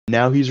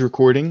Now he's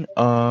recording.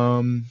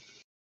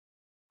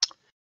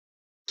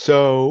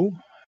 So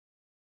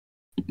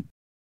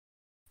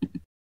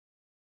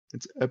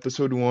it's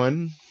episode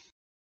 1.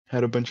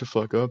 Had a bunch of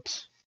fuck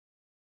ups,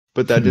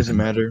 but that doesn't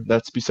matter.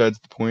 That's besides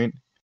the point.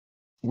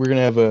 We're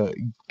gonna have a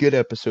good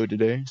episode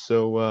today.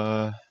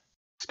 So,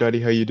 Scotty,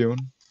 how you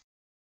doing?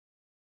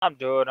 I'm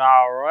doing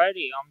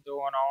alrighty. I'm doing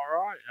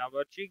alright. How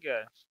about you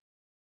guys?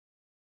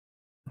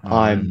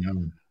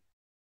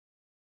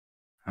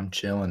 I'm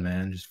chilling,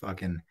 man. Just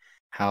fucking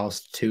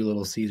housed 2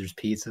 Little Caesars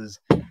pizzas.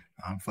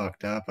 I'm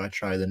fucked up. I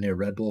tried the new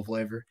Red Bull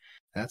flavor.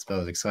 That's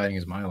about as exciting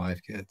as my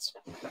life gets.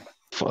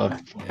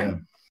 Fuck. Yeah.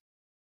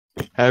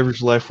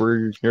 Average life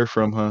where you're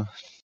from, huh?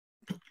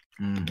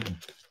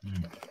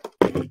 Mm-hmm.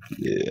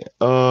 Yeah.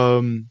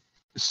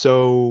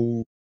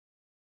 So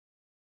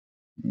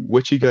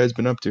what you guys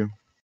been up to?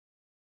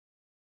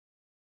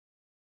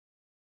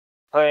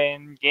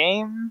 Playing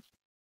games,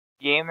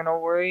 gaming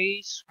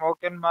away,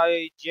 smoking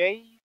my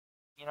J.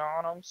 You know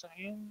what I'm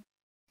saying?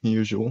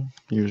 Usual.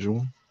 Yes,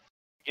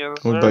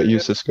 What about you,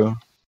 Cisco?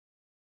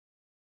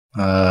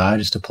 I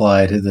just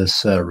applied to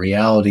this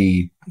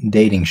reality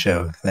dating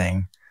show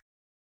thing.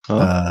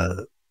 Huh?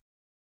 I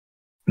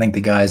think the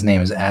guy's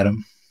name is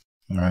Adam.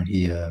 All right,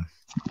 I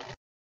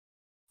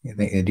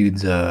think the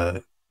dude's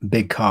a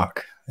big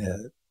cock.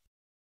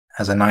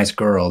 Has a nice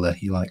girl that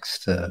he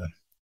likes to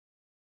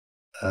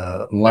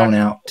loan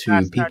out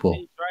to people.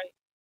 Tattoos, right?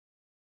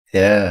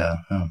 Yeah.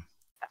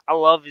 I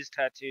love his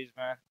tattoos,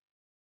 man.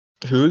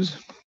 Whose?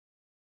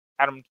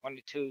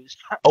 Adam22's.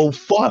 Oh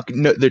fuck!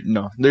 No,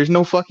 there's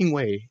no fucking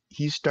way.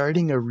 He's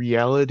starting a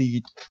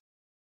reality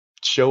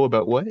show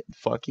about what?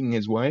 Fucking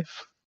his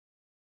wife?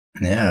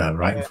 Yeah,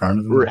 right in front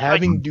of him. We're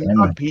having dudes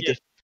compete.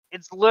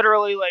 It's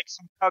literally like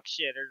some cuck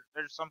shit or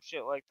some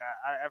shit like that.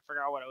 I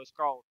forgot what it was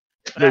called.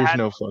 There's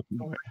no fucking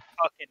way.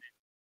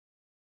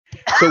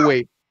 So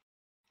wait,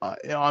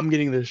 I'm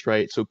getting this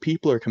right. So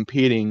people are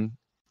competing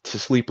to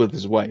sleep with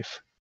his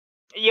wife.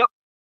 Yep.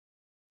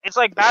 It's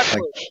like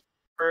Bachelor.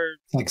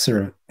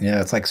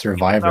 It's like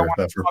Survivor,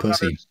 but for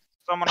pussy.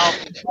 Someone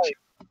else's wife.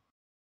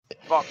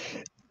 Fuck.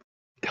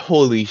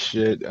 Holy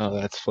shit! Oh,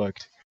 that's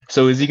fucked.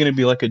 So is he gonna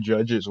be like a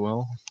judge as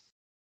well?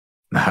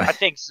 I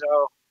think so.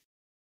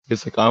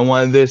 It's like, I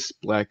want this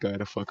black guy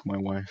to fuck my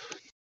wife.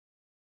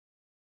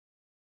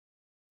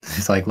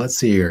 It's like, let's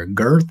see your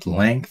girth,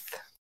 length.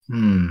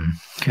 Any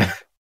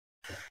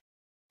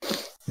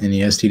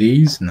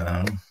STDs?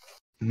 No.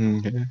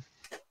 Okay.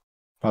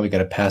 Probably got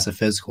to pass a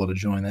physical to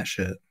join that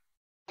shit.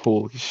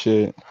 Holy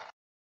shit.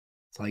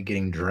 It's like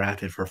getting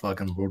drafted for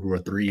fucking World War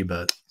III,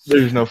 but...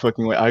 There's no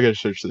fucking way. I gotta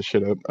search this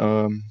shit up.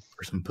 For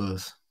some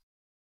puss.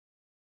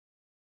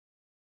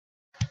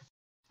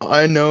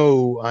 I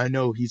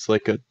know he's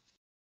like a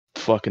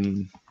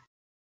fucking...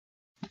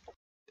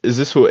 Is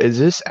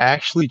this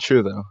actually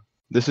true, though?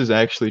 This is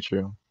actually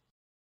true.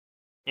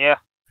 Yeah.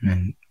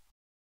 And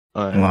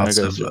lots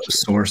of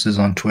sources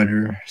on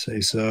Twitter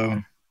say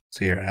so.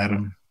 So you're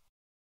Adam.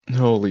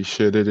 Holy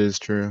shit, it is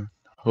true.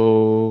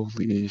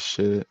 Holy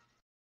shit.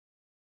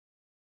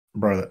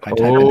 Bro, I typed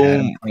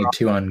in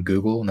Adam22 on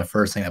Google, and the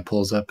first thing that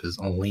pulls up is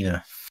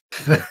Alina.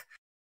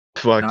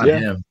 Fuck, not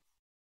him.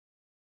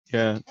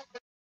 Yeah.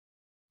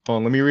 Hold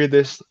on, let me read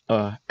this.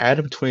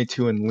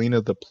 Adam22 and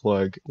Lena the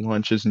Plug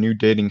launches new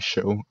dating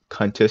show.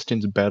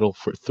 Contestants battle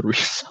for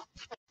threesome.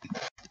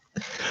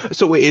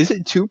 So wait, is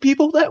it 2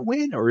 people that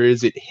win, or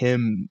is it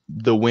him,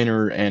 the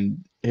winner,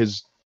 and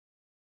his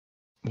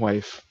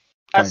wife?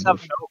 I have no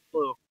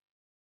clue.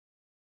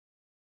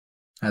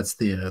 That's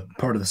the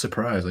part of the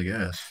surprise, I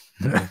guess.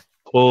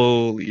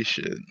 Holy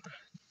shit.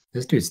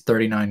 This dude's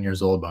 39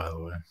 years old, by the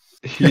way.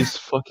 He's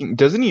fucking...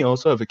 Doesn't he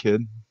also have a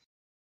kid?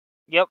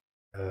 Yep.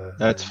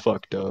 That's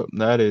fucked up.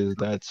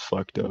 That's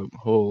fucked up.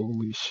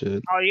 Holy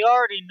shit. Oh, you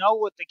already know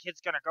what the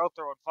kid's gonna go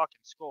through in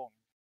fucking school.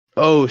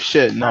 Oh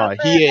shit, nah.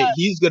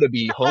 He's gonna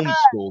be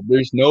homeschooled.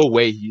 There's no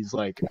way he's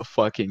like a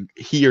fucking...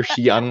 He or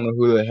she, I don't know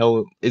who the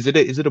hell... Is it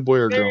a boy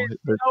or girl?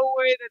 There's no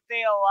way that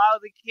they allow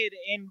the kid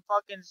in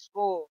fucking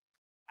school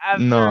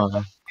after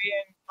being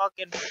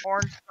fucking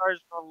porn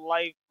stars for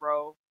life,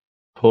 bro.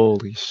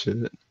 Holy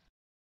shit.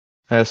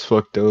 That's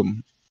fucked up.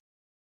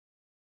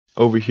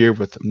 Over here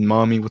with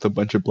mommy with a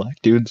bunch of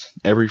black dudes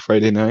every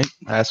Friday night.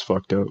 That's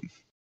fucked up.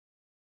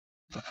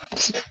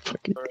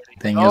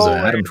 Thing is,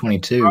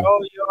 Adam22. Bro,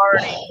 you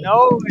already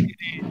know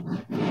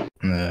it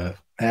is.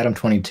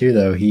 Adam22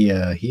 though, he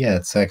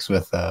had sex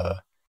with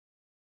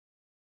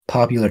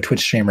popular Twitch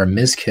streamer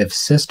Ms. Kiff's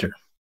sister.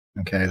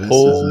 Okay,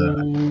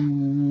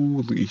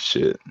 holy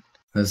shit.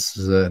 This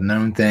is a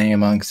known thing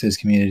amongst his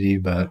community,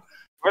 but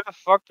where the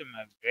fuck did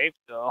my vape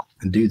go?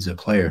 The dude's a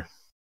player.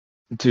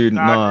 Dude,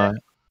 nah.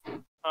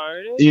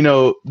 You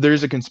know,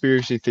 there's a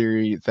conspiracy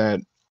theory that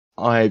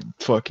I'm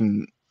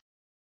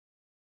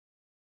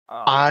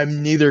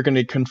neither going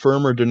to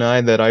confirm or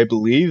deny that I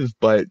believe,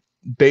 but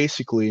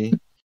basically,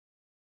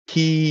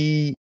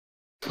 he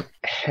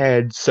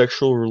had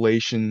sexual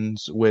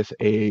relations with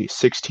a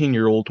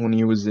 16-year-old when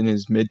he was in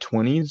his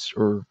mid-20s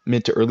or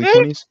mid to early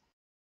 20s.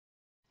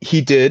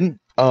 He did.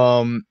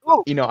 Ooh.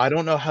 I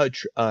don't know how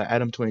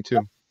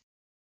Adam22.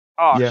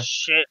 Oh Yeah.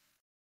 shit.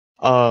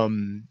 What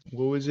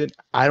was it?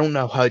 I don't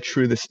know how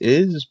true this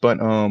is, but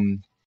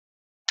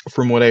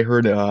from what I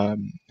heard,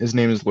 his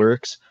name is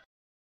Lyrics.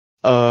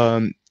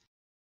 Um,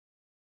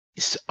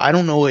 I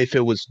don't know if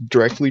it was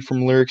directly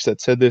from Lyrics that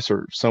said this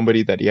or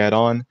somebody that he had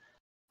on.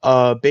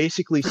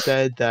 Basically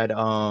said that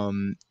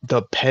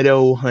the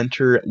pedo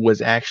hunter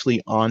was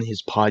actually on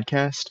his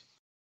podcast,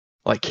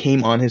 like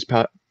came on his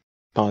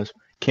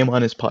came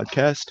on his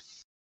podcast.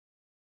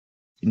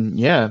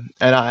 Yeah,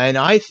 and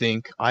I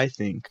think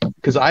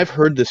because I've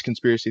heard this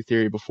conspiracy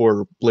theory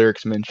before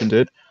Lyrics mentioned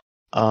it.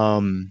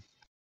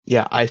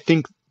 Yeah, I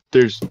think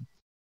there's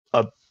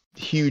a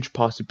huge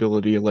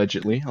possibility,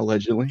 allegedly.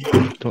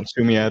 Don't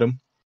sue me, Adam.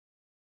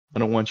 I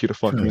don't want you to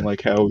fuck me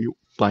like how you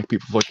black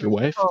people fuck your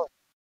wife. Oh,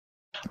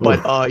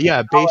 But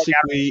yeah, not like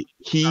basically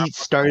he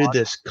started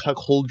this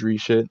cuckoldry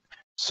shit,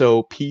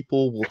 so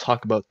people will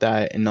talk about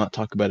that and not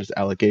talk about his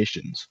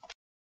allegations.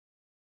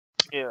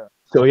 yeah.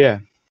 So yeah.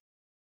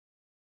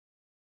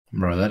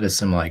 Bro, that is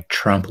some like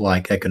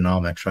Trump-like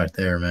economics right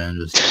there, man.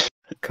 Just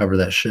cover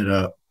that shit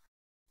up.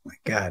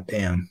 Like,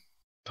 goddamn.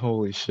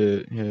 Holy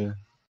shit, yeah.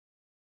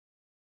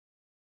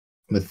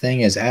 The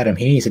thing is, Adam,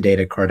 he needs to date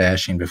a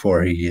Kardashian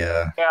before he, you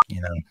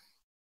know,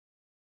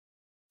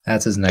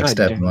 that's his next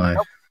step in life.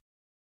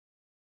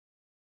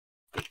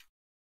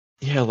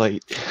 Yeah,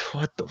 like,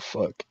 what the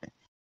fuck?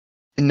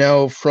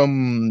 Now,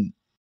 from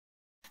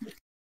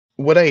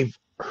what I've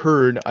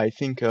heard, I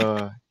think,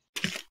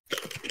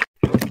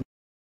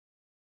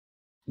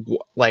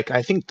 like,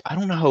 I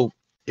don't know how,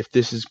 if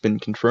this has been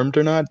confirmed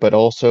or not, but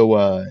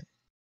also,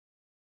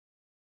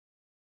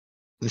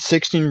 the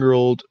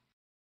 16-year-old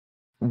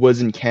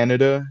was in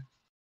Canada,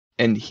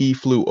 and he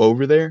flew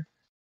over there,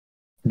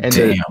 and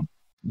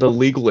the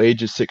legal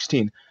age is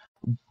 16.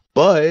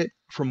 But,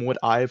 from what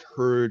I've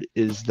heard,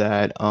 is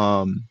that,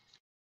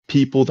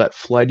 people that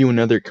fly to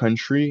another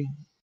country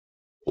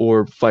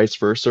or vice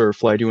versa, or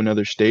fly to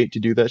another state to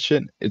do that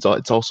shit, it's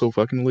also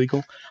fucking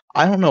illegal.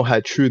 I don't know how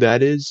true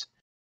that is.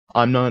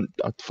 I'm not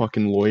a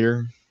fucking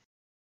lawyer,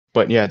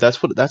 but yeah,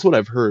 that's what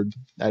I've heard,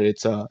 that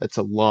it's a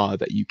law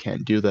that you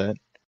can't do that,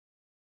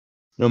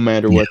 no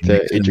matter what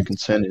the age of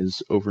consent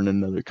is over in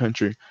another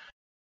country.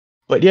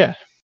 But yeah,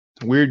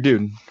 weird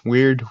dude,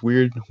 weird,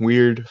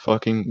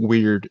 fucking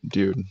weird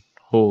dude.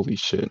 Holy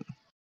shit.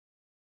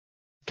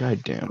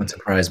 God damn. It wouldn't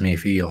surprise me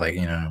if he, like,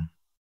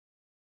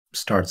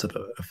 starts up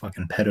a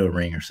fucking pedo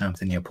ring or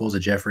something. Pulls a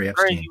Jeffrey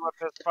Epstein. Crazy what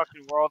this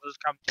fucking world has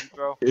come to,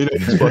 bro. It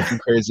is fucking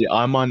crazy.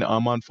 I'm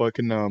on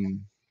fucking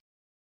I'm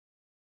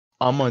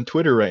on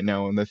Twitter right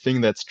now, and the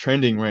thing that's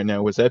trending right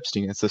now was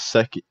Epstein. It's the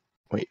second.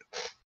 Wait,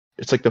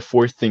 it's like the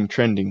fourth thing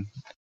trending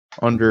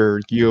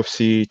under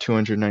UFC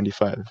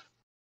 295.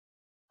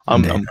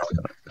 I'm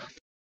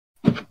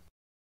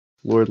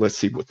Lord, let's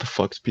see what the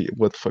fuck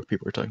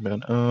people are talking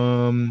about.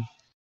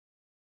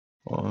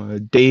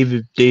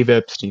 Dave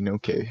Epstein.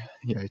 Okay,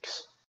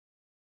 yikes.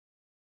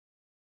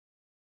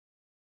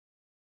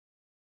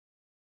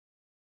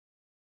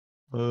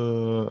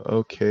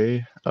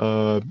 Okay.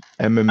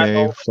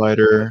 MMA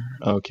fighter.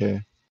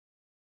 Okay.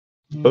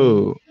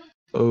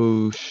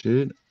 Oh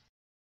shit.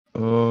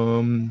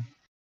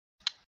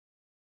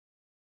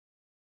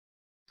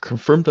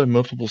 Confirmed by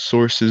multiple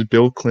sources: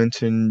 Bill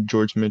Clinton,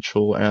 George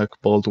Mitchell, Alec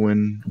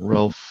Baldwin,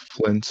 Ralph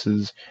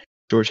Lentzes,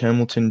 George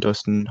Hamilton,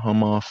 Dustin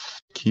Homoff,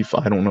 Keith.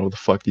 I don't know the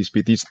fuck these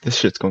people. This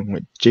shit's going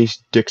with Jace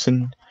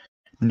Dixon,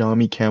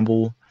 Nami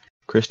Campbell,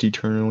 Christy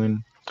Turnerlin,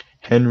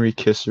 Henry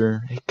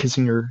Kissinger,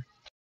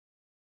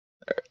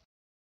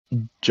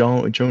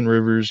 Joan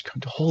Rivers.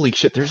 Holy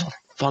shit! There's a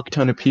fuck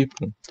ton of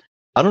people.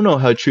 I don't know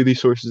how true these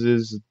sources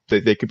is.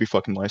 They could be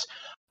fucking lies.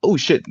 Oh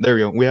shit! There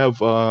we go. We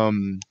have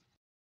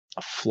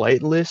a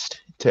flight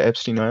list to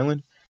Epstein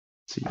Island.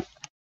 Let's see.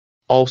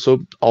 Also,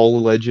 all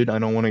alleged. I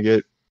don't want to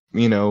get,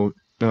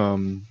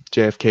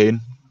 JFK'd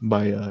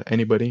by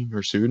anybody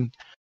or sued.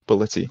 But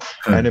let's see.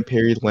 Adam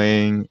Perry,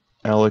 Lang,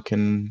 Alec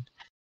and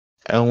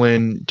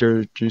Ellen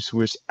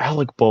DeGesuis,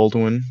 Alec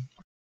Baldwin.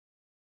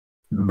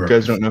 You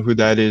guys don't know who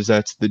that is.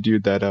 That's the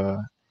dude that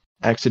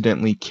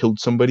accidentally killed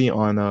somebody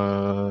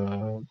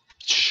on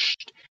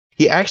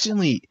he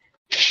accidentally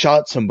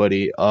shot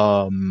somebody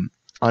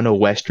on a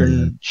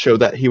Western show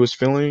that he was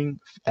filming.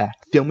 Oh,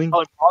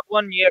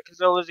 Baldwin, yeah,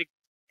 because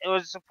it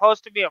was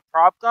supposed to be a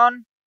prop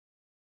gun,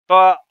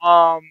 but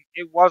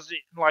it wasn't.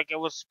 Like, it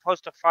was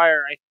supposed to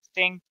fire, I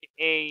think,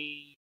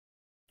 a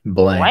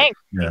blank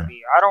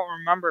maybe. I don't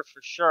remember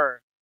for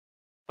sure,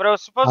 but it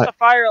was supposed to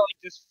fire like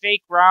this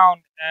fake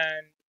round,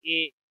 and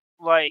it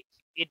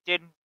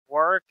didn't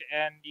work,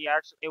 and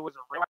it was a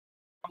real.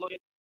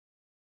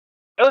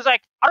 It was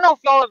like, I don't know if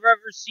y'all have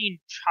ever seen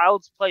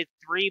Child's Play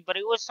 3, but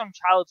it was some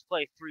Child's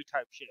Play 3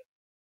 type shit.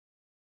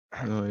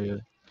 Oh yeah.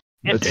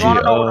 If you want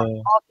to know what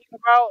I'm talking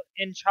about,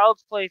 in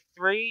Child's Play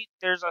 3,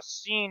 there's a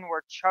scene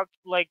where Chuck,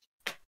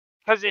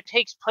 because it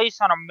takes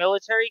place on a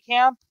military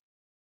camp,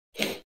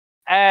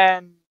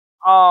 and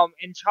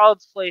in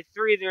Child's Play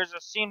 3, there's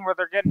a scene where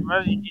they're getting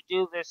ready to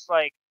do this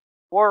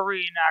war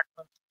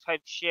reenactment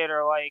type shit,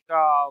 or like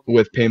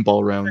with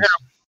paintball rounds.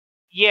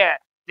 Yeah,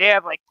 they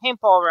have like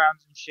paintball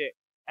rounds and shit.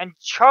 And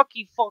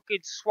Chucky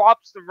fucking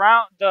swaps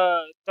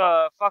the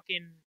paintball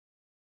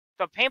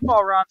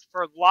rounds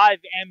for live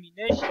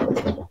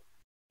ammunition.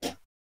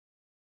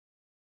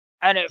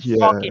 And it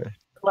fucking,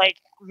 like,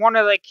 one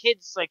of the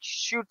kids, like,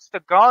 shoots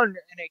the gun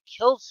and it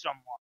kills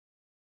someone.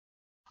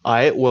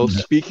 Alright, well,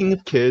 speaking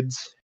of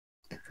kids,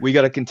 we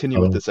gotta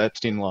continue with this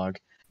Epstein log.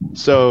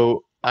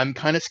 So, I'm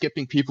kind of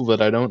skipping people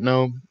that I don't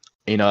know.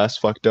 You know, that's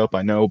fucked up,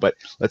 I know, but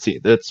let's see.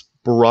 That's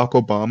Barack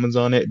Obama's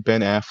on it,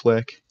 Ben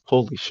Affleck.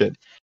 Holy shit.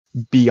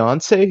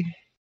 Beyonce?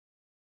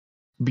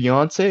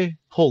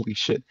 Holy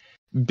shit.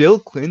 Bill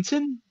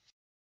Clinton?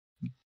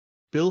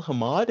 Bill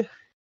Hamad?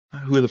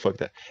 Who the fuck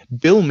that?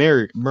 Bill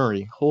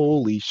Murray.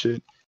 Holy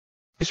shit.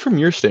 He's from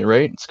your state,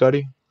 right,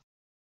 Scotty?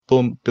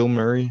 Bill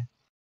Murray?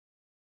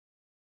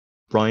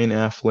 Brian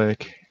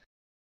Affleck.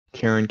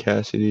 Karen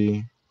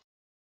Cassidy.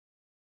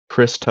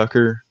 Chris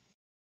Tucker.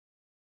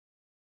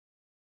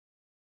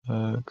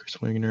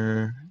 Chris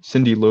Wagner.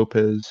 Cindy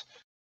Lopez.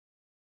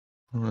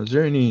 Is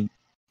there any...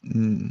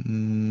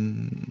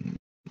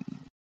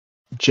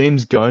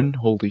 James Gunn?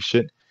 Holy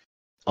shit.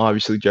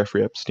 Obviously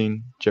Jeffrey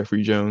Epstein.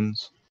 Jeffrey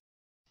Jones.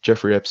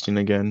 Jeffrey Epstein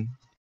again.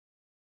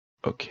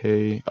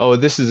 Okay. Oh,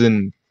 this is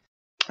in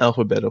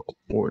alphabetical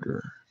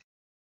order.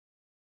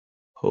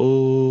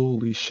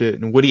 Holy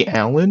shit. And Woody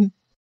Allen?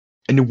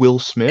 And Will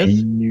Smith?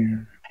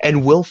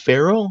 And Will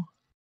Ferrell?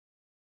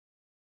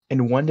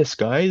 And Wanda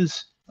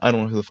Skies? I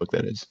don't know who the fuck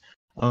that is.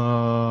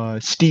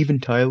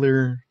 Steven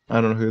Tyler? I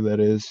don't know who that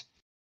is.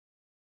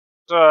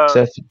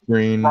 Seth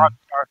Green?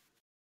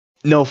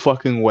 No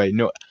fucking way.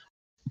 No.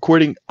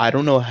 I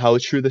don't know how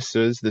true this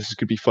is. This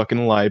could be fucking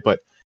a lie,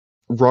 but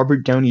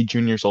Robert Downey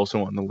Jr. is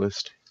also on the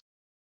list.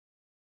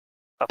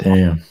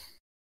 Damn.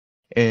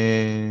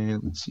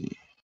 And let's see.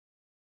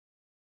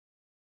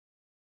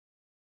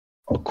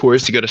 Of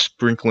course, you gotta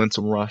sprinkle in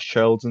some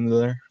Rothschilds into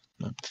there.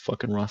 Not the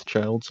fucking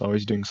Rothschilds,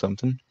 always doing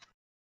something.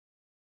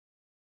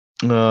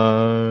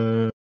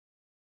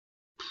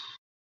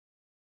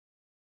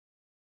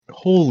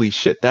 Holy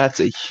shit,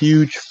 that's a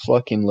huge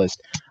fucking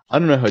list. I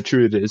don't know how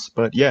true it is,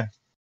 but yeah.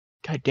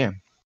 God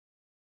damn.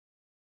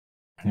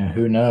 Yeah,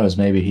 who knows?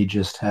 Maybe he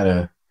just had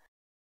a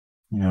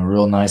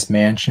real nice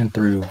mansion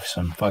through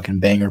some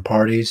fucking banger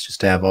parties just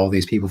to have all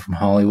these people from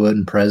Hollywood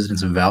and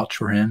presidents vouch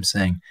for him,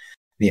 saying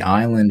the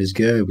island is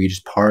good. We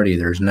just party.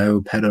 There's no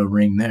pedo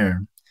ring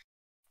there.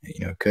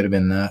 It could have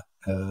been that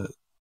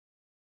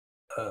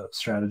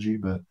strategy,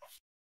 but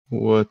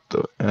what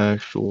the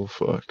actual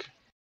fuck?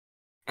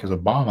 Because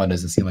Obama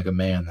doesn't seem like a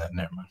man that.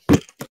 Never mind.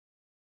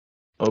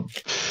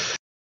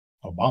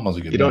 Obama's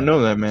a good. You don't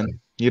know that, man.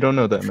 You don't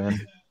know that, man.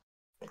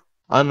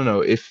 I don't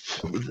know if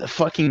the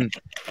fucking.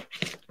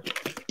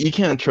 You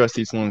can't trust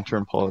these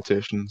long-term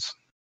politicians.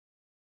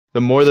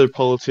 The more they're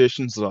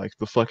politicians, like,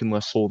 the fucking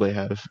less soul they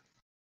have.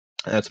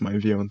 That's my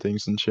view on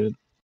things and shit.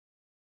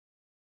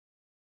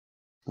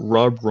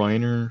 Rob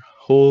Reiner.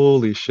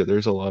 Holy shit,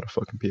 there's a lot of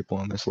fucking people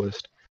on this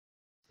list.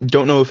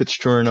 Don't know if it's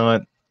true or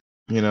not.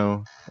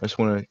 I just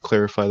want to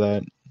clarify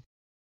that.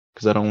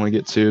 Because I don't want to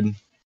get sued.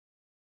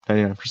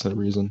 99% of the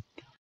reason.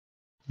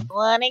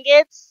 Wanna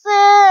get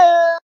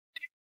sued?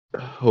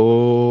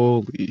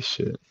 Holy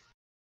shit.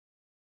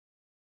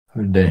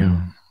 Oh,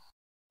 damn.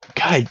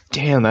 God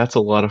damn, that's a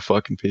lot of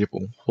fucking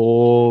people.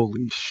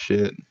 Holy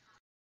shit.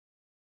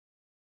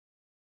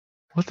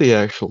 What the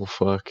actual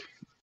fuck?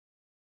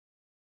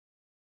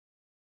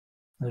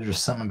 There's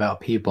just something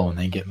about people when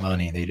they get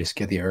money, they just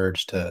get the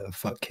urge to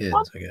fuck kids,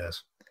 I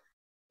guess.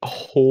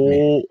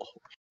 Holy.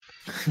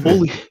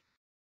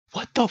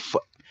 What the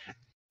fuck?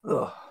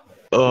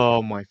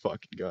 Oh my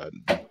fucking god.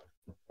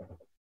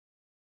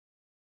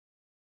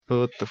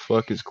 What the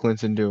fuck is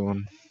Clinton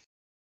doing?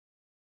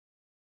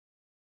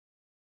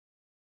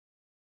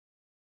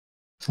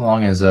 As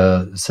long as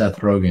Seth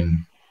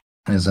Rogen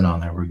isn't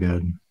on there, we're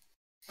good.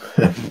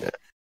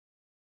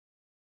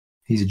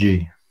 He's a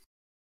G.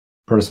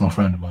 Personal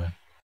friend of mine.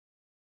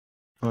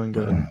 Oh my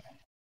god.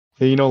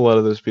 Hey, you know a lot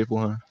of those people,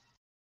 huh?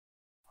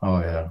 Oh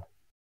yeah.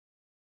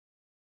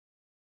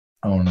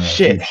 Own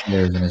Shit.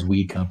 shares in his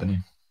weed company.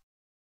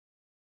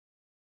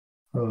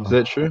 Is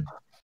that true?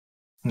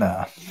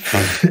 Nah.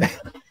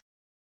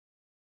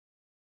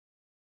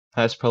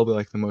 That's probably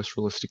like the most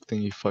realistic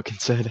thing you fucking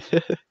said.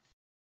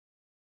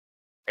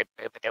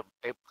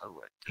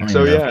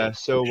 So yeah,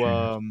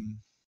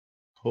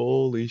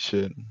 holy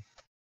shit.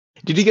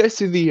 Did you guys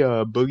see the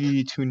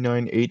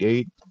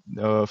Boogie2988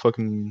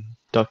 fucking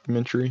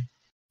documentary?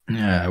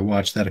 Yeah, I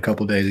watched that a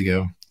couple days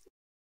ago.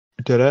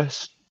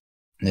 Deadass?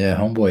 Yeah,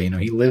 homeboy,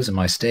 he lives in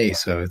my state,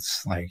 so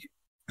it's like,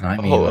 I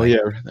mean, yeah,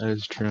 that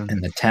is true.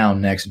 In the town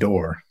next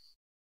door.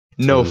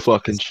 No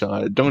fucking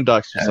shot. Don't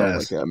dox yourself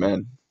like that,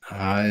 man.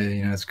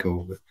 That's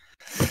cool, but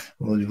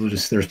we'll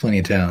just, there's plenty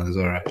of towns, it's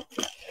alright.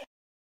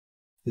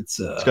 It's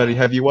Scotty,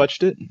 have you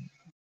watched it?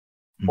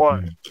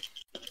 What?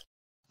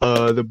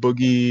 The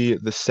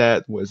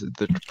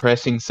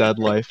depressing sad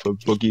life of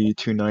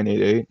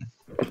Boogie2988.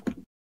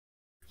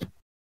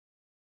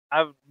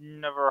 I've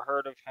never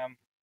heard of him.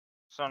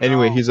 So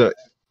Anyway, no.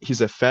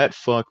 he's a fat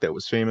fuck that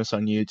was famous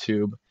on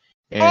YouTube,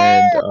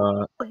 and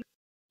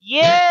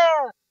Yeah,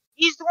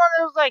 he's the one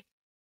that was like,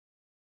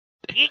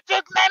 "You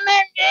took my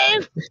man,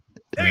 dude.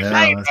 Yeah,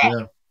 that's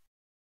it.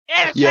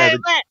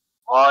 Entertainment.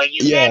 Oh, you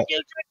yeah, can't do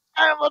trick,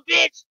 son of a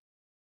bitch."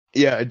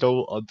 yeah,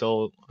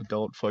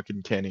 adult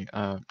fucking Kenny,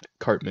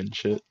 Cartman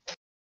shit,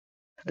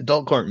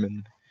 adult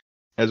Cartman,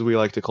 as we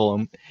like to call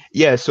him.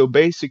 Yeah, so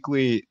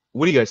basically,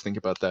 what do you guys think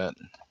about that?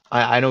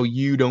 I know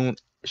you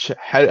don't.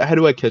 How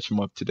do I catch him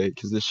up to date?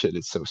 Because this shit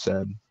is so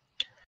sad.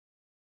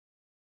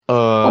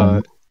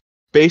 Uh,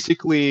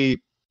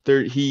 basically,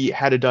 he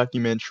had a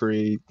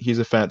documentary. He's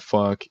a fat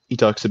fuck. He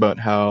talks about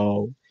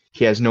how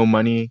he has no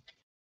money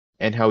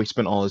and how he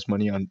spent all his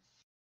money on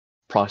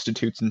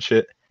prostitutes and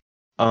shit.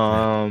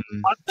 Um,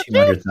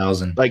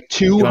 200,000. like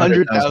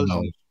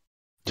 $200,000.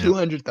 Yep.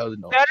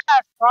 $200,000. That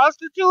ass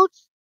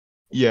prostitutes.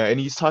 Yeah, and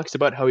he talks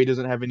about how he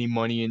doesn't have any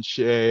money and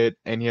shit,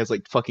 and he has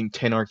like fucking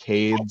 10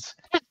 arcades,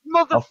 This a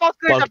motherfucker's a fuck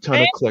ton of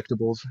pimp.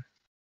 collectibles.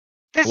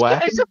 This What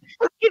guy's happened?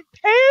 a fucking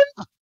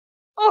pimp.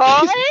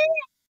 Oh,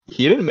 hey.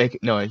 He didn't make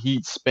it. No,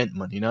 he spent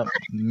money, not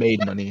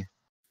made money.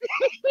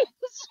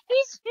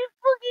 He's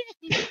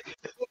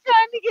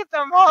trying to get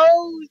them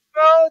hoes,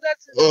 bro.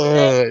 That's insane.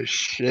 Oh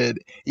shit!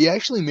 He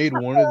actually made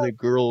one of the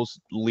girls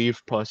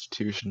leave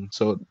prostitution,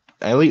 so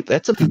at least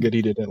that's something good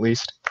he did. At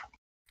least.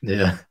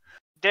 Yeah.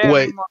 Damn,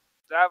 Wait.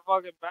 that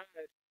fucking bad.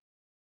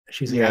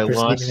 She's like, Yeah, I after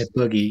lost. sleeping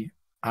with Boogie,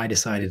 I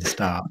decided to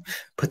stop.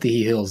 Put the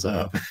heels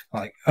up.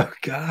 Like, oh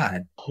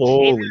god.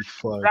 Holy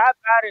fuck! That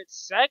bad at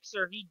sex,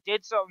 or he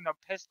did something to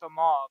piss them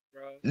off,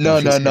 bro. No,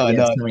 She no, said no, he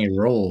had no. so many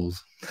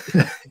rolls.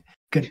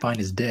 Couldn't find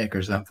his dick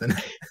or something.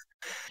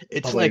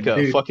 It's was like like,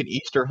 a dude. fucking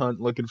Easter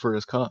hunt looking for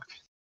his cock.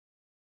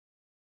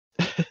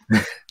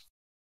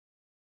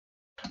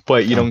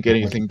 But you don't get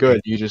anything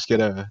good. You just get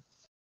a,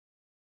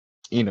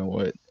 you know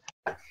what?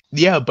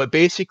 Yeah, but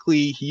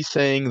basically he's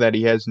saying that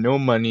he has no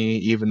money,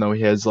 even though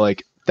he has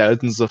like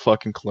thousands of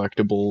fucking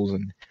collectibles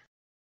and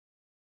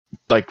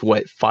like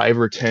what 5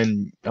 or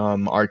 10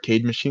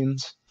 arcade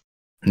machines.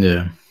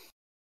 Yeah.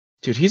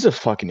 Dude, he's a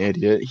fucking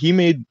idiot. He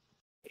made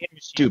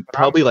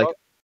probably like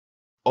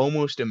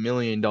almost $1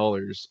 million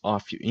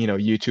off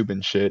YouTube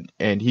and shit,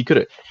 and he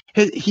could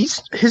have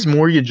his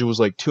mortgage was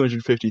like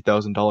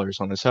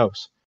 $250,000 on his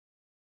house.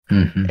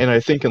 Mm-hmm. And I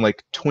think in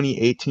like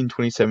 2018,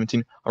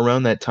 2017,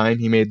 around that time,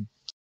 he made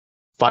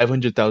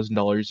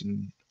 $500,000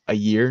 in a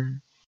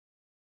year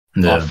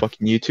off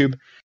fucking YouTube.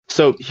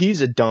 So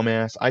he's a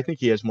dumbass. I think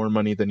he has more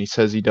money than he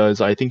says he does.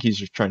 I think he's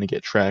just trying to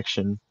get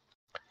traction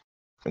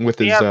with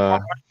his.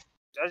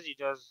 Says he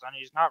does, and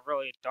he's not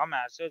really a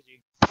dumbass, is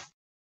he?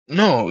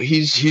 No,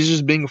 he's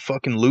just being a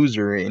fucking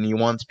loser, and he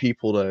wants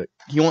people to.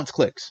 He wants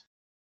clicks.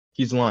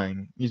 He's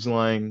lying. He's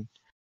lying.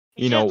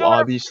 He's just doing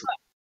Obviously.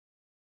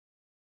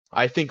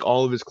 I think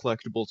all of his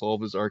collectibles, all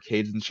of his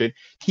arcades and shit,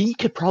 he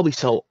could probably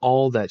sell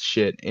all that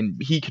shit, and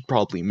he could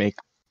probably make,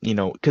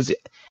 because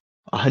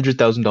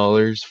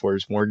 $100,000 for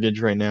his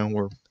mortgage right now,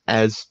 or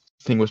as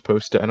thing was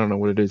posted, I don't know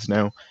what it is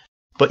now,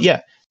 but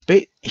yeah,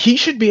 he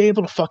should be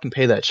able to fucking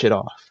pay that shit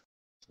off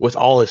with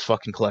all his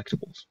fucking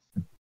collectibles.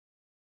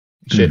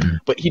 Shit,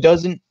 but he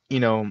doesn't.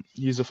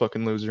 He's a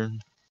fucking loser.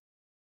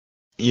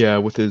 Yeah,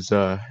 with his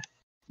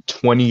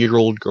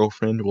 20-year-old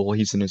girlfriend. Well,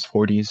 he's in his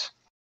 40s.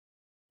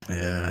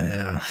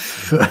 Yeah.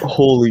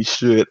 Holy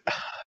shit.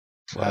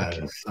 That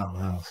is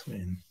something else,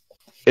 man.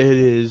 It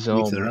is.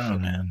 Each their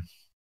own, man.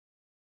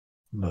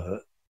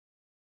 But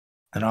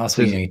and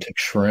also, he took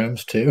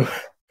shrooms too.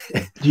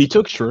 He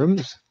took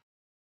shrooms?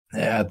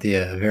 Yeah, at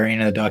the very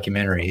end of the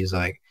documentary, he's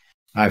like,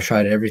 "I've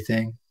tried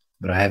everything,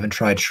 but I haven't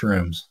tried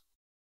shrooms."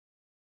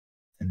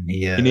 And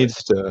he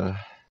needs to.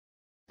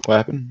 What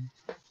happened?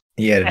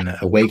 He had an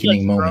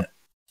awakening moment.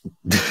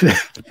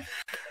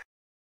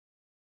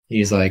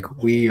 He's like,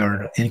 we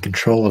are in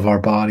control of our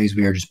bodies.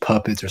 We are just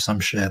puppets or some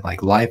shit.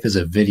 Like, life is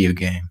a video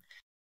game.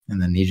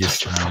 And then he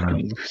just,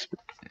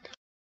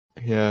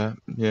 Yeah,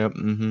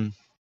 mm-hmm.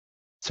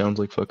 Sounds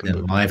like fucking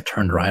Boogie. Life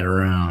turned right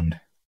around.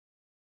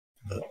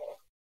 But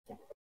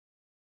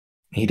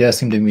he does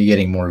seem to be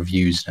getting more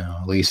views now.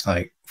 At least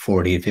like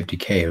 40 to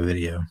 50K a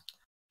video.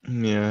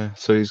 Yeah,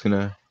 so he's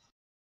gonna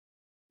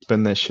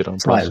spend that shit on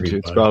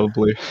prostitutes,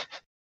 probably.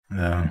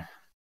 Yeah.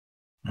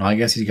 Well, I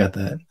guess he's got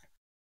that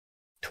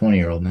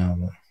 20-year-old now.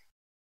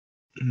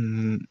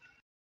 But...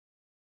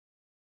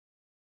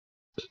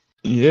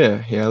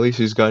 Yeah, at least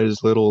he's got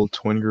his little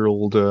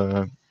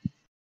 20-year-old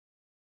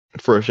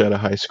fresh out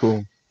of high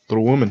school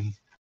little woman.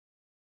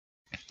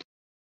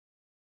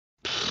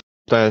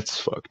 That's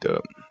fucked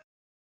up.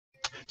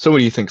 So what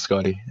do you think,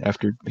 Scotty,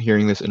 after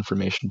hearing this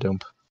information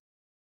dump?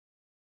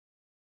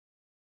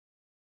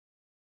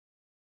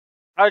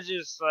 I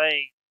just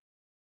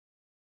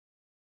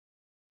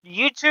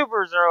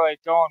YouTubers are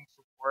going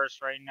for worse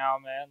right now,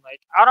 man.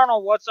 Like, I don't know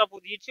what's up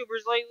with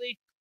YouTubers lately,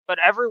 but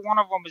every one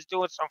of them is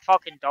doing some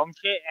fucking dumb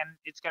shit, and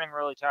it's getting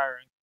really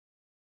tiring.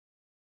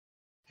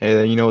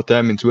 Hey, you know what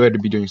that means? We had to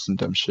be doing some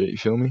dumb shit, you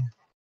feel me?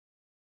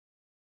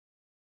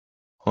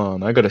 Hold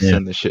on, I gotta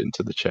send this shit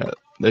into the chat.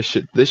 This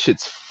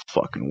shit's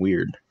fucking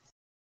weird.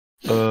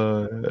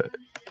 I'm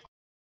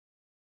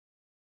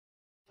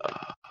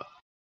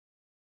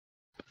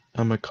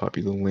gonna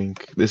copy the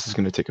link. This is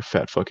gonna take a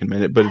fat fucking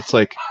minute, but it's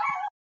like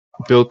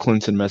Bill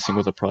Clinton messing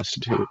with a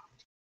prostitute.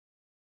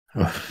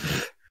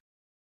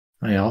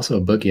 Yeah, also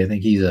a bookie. I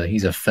think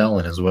he's a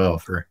felon as well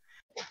for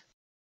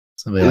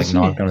somebody Is like he?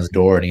 knocked on his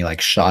door and he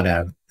like shot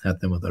at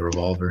them with a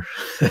revolver.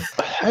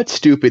 That's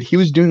stupid. He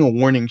was doing a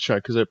warning shot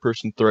because that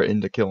person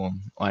threatened to kill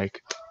him.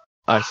 Like,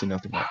 I see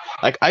nothing wrong.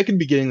 Like, I could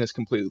be getting this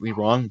completely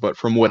wrong, but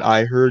from what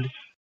I heard,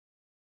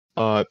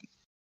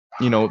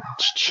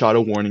 shot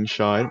a warning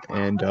shot,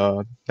 and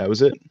that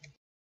was it.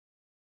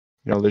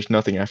 There's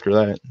nothing after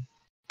that.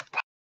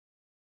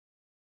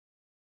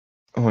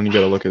 Oh, and you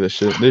gotta look at this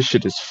shit. This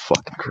shit is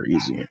fucking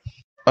crazy.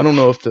 I don't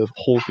know if the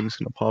whole thing's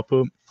gonna pop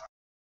up.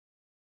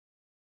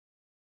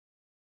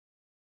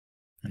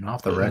 And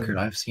off the record,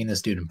 I've seen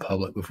this dude in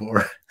public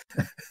before.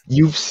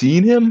 You've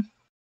seen him?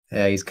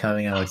 Yeah, he's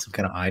coming out like some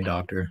kind of eye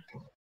doctor.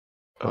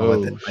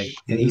 He's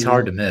Shit.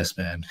 hard to miss,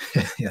 man.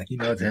 Yeah, you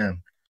know it's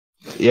him.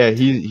 Yeah,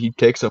 he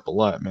takes up a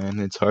lot, man.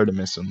 It's hard to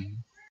miss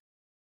him.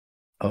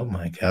 Oh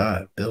my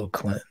god, Bill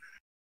Clinton.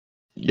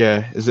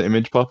 Yeah, is the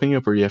image popping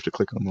up, or do you have to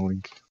click on the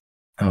link?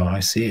 Oh, I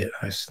see it.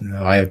 I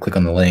have to click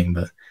on the link,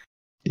 but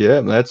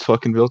yeah, that's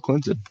fucking Bill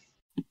Clinton.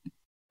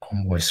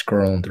 Homeboy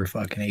scrolling through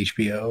fucking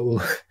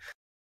HBO.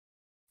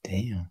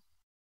 Damn.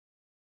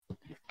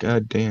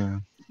 God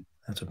damn.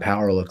 That's what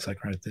power looks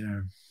like right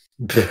there.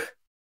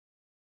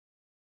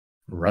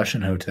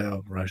 Russian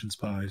hotel, Russian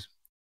spies.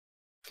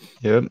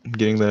 Yep,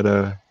 getting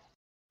that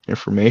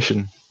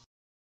information.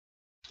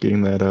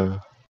 Getting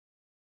that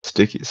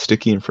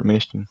sticky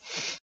information.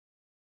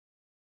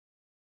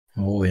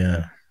 Oh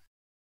yeah.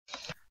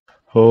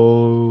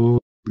 Holy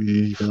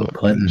Bill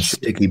Clinton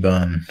sticky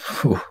bun.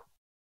 Whew.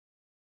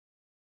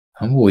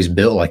 I'm always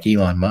built like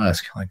Elon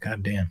Musk. Like,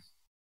 goddamn.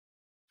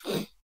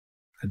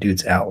 That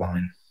dude's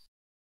outline.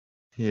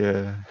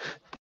 Yeah.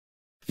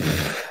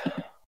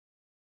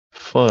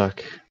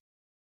 Fuck.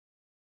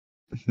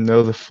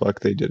 No, the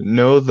fuck they didn't.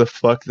 No, the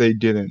fuck they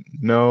didn't.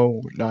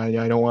 No, I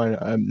don't want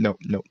to. No.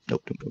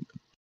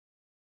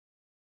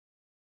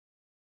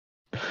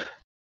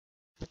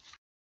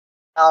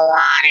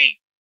 Alright.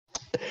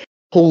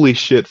 Holy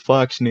shit,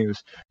 Fox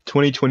News.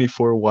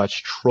 2024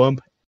 watch Trump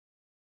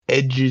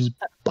edges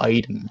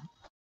Biden.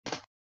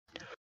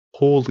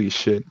 Holy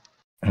shit.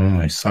 Oh,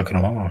 he's sucking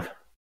him off.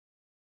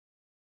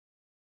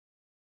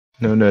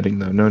 No nutting,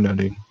 though. No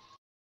nutting.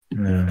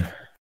 I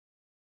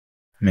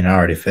mean, I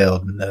already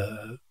failed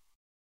the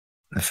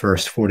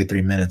first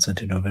 43 minutes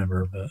into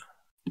November, but...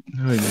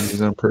 No,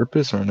 is on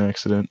purpose or an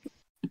accident?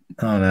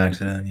 On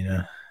accident,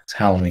 It's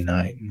Halloween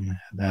night.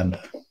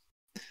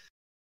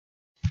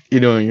 You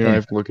don't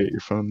have to look at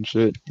your phone and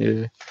shit.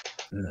 Yeah.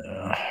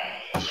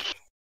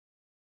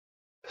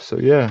 So,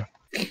 yeah.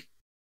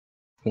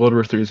 World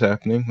War III is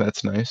happening.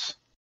 That's nice.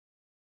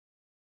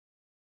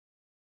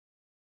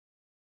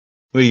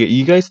 What do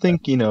you guys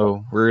think,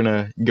 we're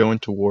gonna go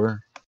into war?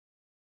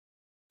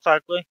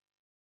 Exactly.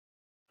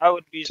 I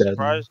would be Sadly.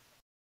 surprised.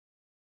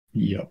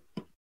 Yep.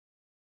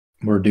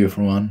 We're due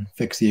for one.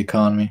 Fix the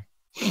economy.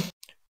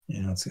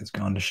 It's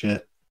gone to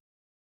shit.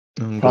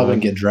 Probably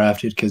get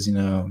drafted because,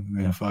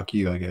 fuck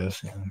you, I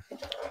guess.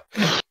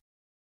 At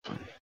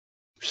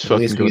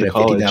least we get a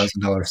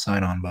 $50,000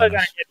 sign-on bonus.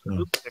 Gonna get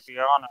pooped, to be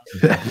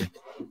honest.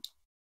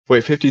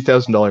 Wait,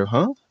 $50,000,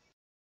 huh?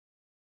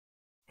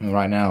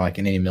 Right now, like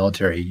in any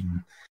military, you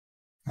can,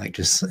 like,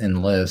 just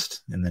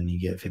enlist, and then you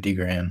get 50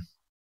 grand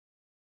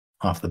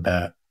off the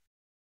bat.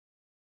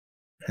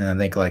 And I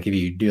think, like, if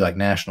you do like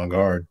National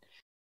Guard, I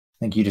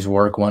think you just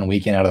work one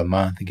weekend out of the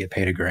month and get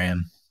paid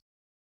 $1,000.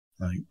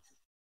 Like,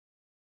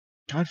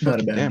 God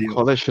fucking damn,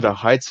 call that shit a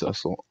hide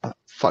hustle.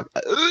 Fuck.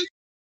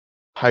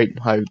 Hide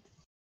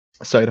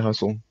side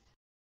hustle.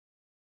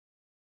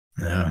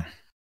 Yeah.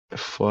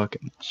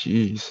 Fucking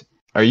jeez.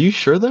 Are you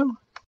sure though?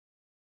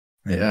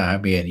 Yeah,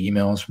 I've been getting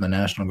emails from the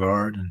National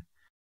Guard, and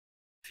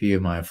a few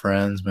of my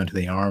friends went to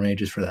the Army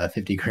just for that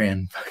 50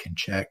 grand fucking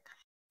check.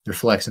 They're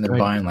flexing, they're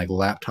buying like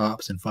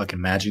laptops and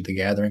fucking Magic the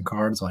Gathering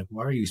cards. Like,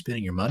 why are you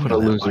spending your money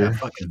on that? Buy a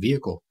fucking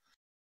vehicle.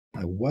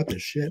 Like, what the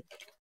shit?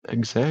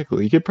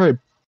 Exactly. You could buy a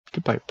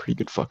pretty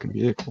good fucking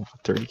vehicle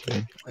for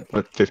 30K.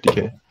 What,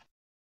 50K?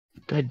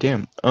 God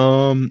damn.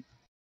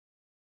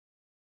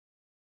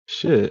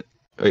 Shit.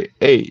 Wait,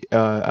 hey,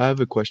 I have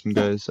a question,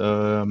 guys.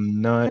 I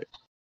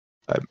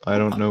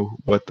don't know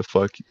what the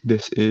fuck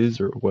this is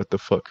or what the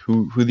fuck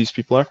who these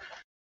people are.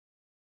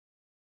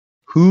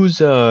 Who's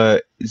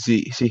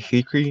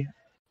Zihikri?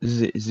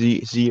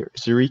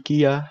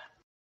 Zirikia?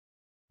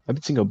 I've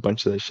been seeing a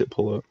bunch of that shit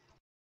pull up.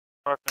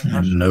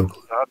 No.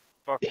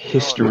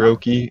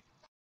 Historoki.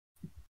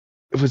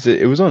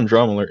 It was on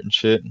Drama Alert and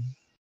shit.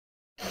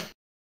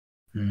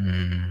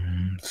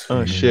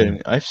 Oh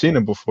shit, I've seen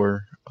him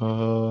before.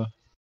 God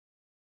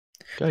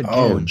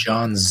damn.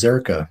 John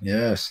Zerka,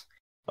 yes.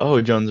 Oh,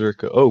 John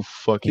Zerka. Oh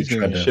fuck, he's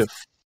getting a shift.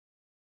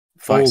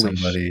 Fight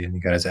somebody and he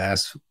got his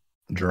ass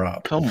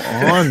dropped. Come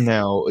on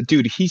now,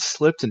 dude. He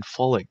slipped and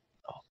fall like.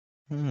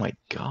 Oh my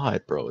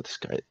god, bro. This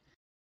guy.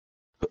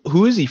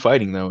 Who is he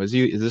fighting though? Is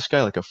this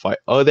guy like a fight?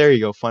 Oh, there you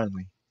go.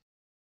 Finally.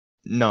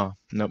 No,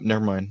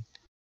 never mind.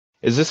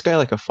 Is this guy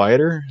like a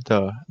fighter?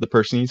 The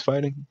person he's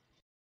fighting?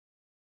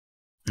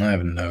 I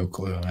have no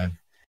clue. I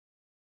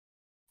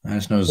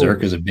just know Oh,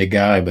 Zerk is a big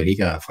guy, but he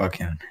got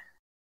fucking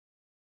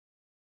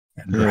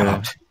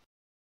dropped.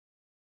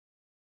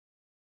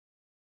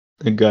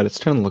 Thank God, it's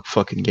starting to look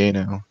fucking gay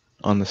now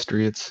on the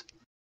streets.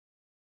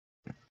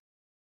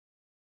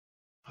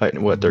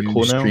 What? They're New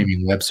cool now.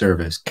 streaming web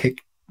service,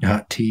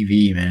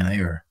 Kick.tv, man. They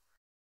are.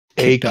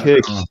 Hey, Kick,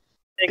 Kick.com.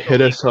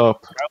 hit us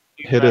up.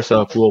 Hit us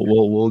up.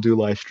 We'll do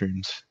live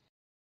streams.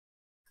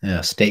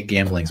 Yeah, state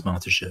gambling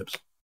sponsorships.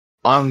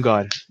 On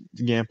God,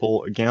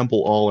 gamble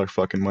all our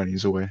fucking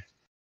monies away.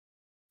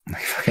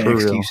 Fucking For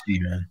XQC,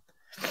 real. man.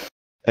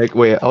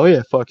 Wait, oh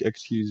yeah, fuck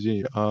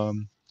XQZ.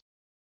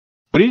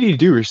 What did he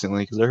do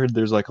recently? Because I heard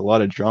there's like a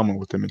lot of drama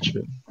with him and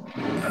shit.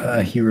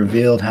 He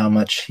revealed how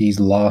much he's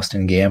lost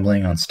in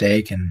gambling on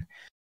stake, and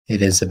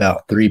it is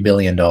about $3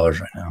 billion right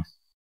now.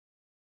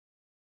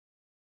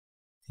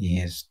 He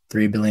has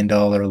 $3 billion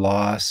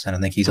loss, and I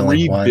think he's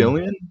only won. 3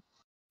 billion?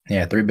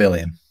 Yeah, $3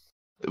 billion.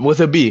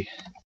 With a B.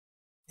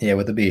 Yeah,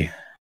 with a B.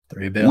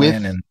 $3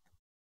 billion, and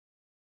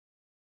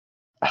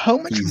how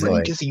much he's money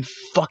like, does he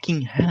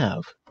fucking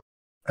have?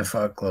 A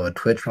fuckload.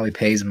 Twitch probably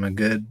pays him a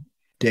good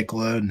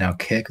dickload. Now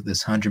Kick with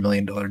this $100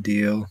 million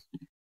deal.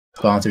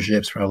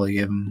 Sponsorships probably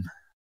give him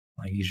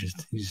like he's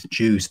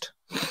juiced.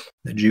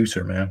 The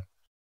juicer, man.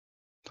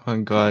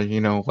 Oh God, you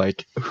know,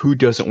 like who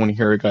doesn't want to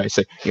hear a guy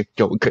say,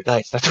 "Yo,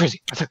 guys, that's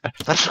crazy.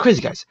 That's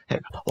crazy, guys. Hey,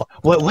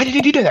 what did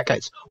he do to that,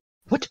 guys?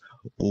 What?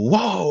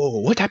 Whoa!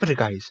 What happened to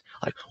guys?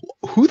 Like,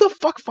 who the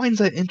fuck finds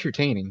that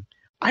entertaining?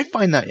 I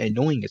find that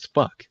annoying as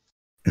fuck.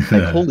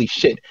 Like, holy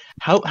shit!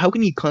 How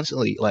can you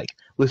constantly like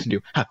listen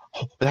to?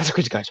 Oh, that's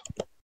crazy, guys.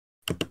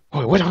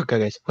 Oh, what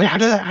guys? Wait, how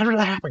did that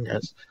happen,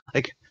 guys?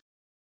 Like,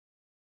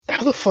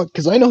 how the fuck?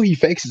 Because I know he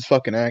fakes his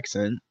fucking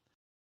accent.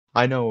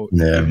 I know,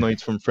 even though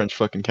he's from French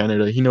fucking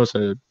Canada, he knows how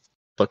to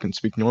fucking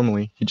speak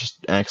normally. He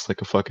just acts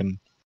like a fucking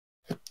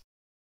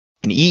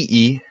an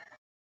EE,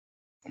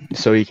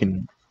 so he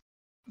can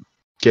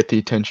get the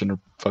attention of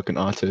fucking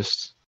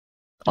autistic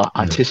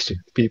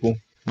people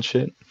and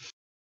shit.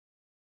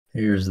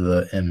 Here's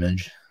the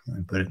image. I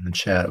put it in the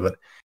chat, but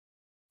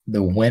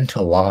the win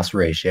to loss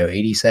ratio: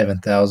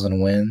 87,000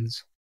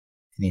 wins,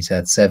 and he's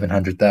had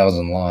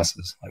 700,000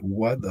 losses. Like,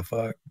 what the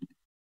fuck?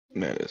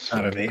 That is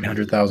out of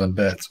 800,000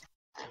 bets.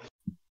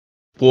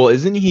 Well,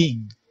 isn't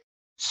he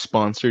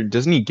sponsored?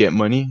 Doesn't he get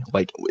money?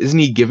 Like, isn't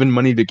he given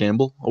money to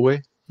gamble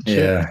away?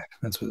 Yeah,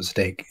 that's what the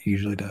stake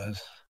usually does.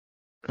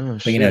 Oh,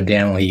 but shit. you know,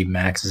 Daniel, he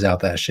maxes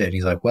out that shit. And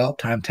he's like, well,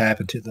 time to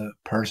tap into the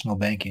personal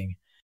banking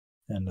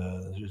and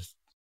just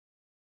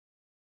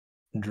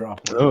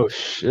drop it. Oh,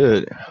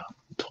 shit.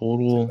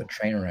 Total. What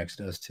Trainer X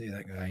does too,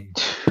 that guy.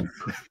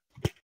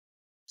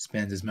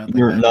 Spends his monthly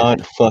You're budget.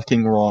 not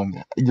fucking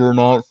wrong. You're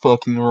not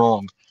fucking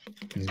wrong.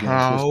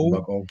 How?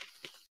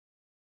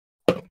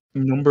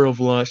 Number of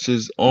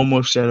losses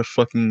almost at a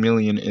fucking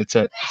million. It's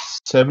at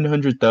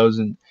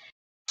 700,000.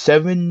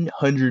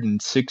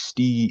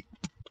 760.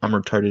 I'm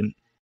retarded.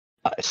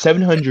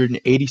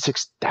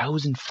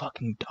 786,000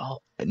 fucking dollars.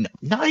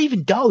 Not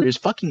even dollars.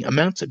 Fucking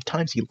amounts of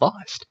times he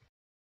lost.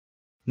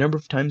 Number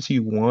of times he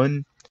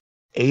won.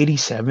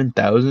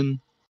 87,000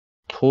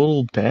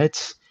 total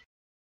bets.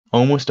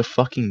 Almost a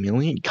fucking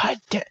million. God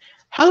damn.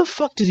 How the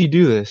fuck does he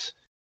do this?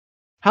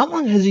 How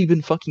long has he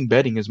been fucking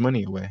betting his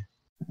money away?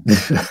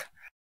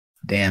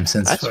 Damn,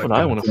 since that's what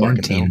I want to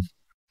fucking know.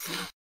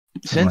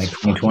 Since like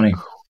 2020.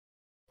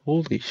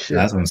 Holy shit.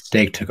 That's when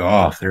Stake took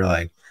off. They're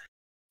like,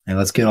 hey,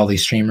 let's get all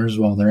these streamers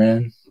while they're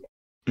in.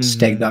 Mm-hmm.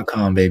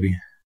 Stake.com, baby.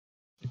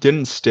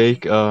 Didn't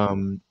Stake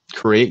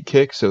create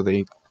Kick so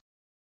they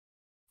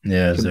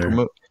can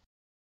promote?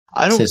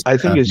 I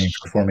think it's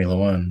for Formula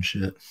One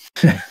shit.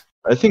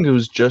 I think it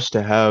was just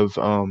to have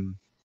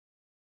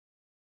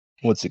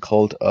what's it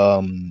called?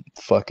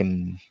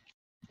 Fucking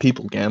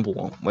people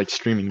gamble, like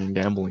streaming and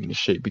gambling and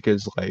shit,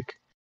 because like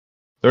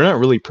they're not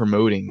really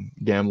promoting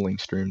gambling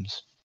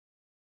streams.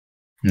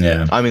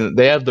 Yeah. I mean,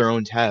 they have their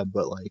own tab,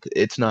 but like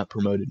it's not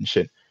promoted and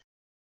shit.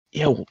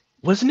 Yeah,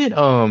 wasn't it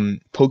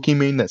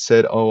Pokemon that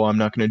said, "Oh, I'm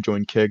not gonna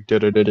join Kick, da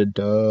da da da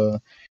da."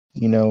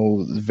 You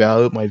know,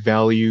 my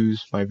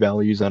values. I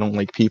don't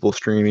like people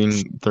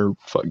streaming. They're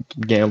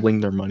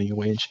gambling their money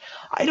away.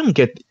 I don't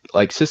get,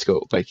 like,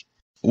 Cisco. Like,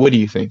 what do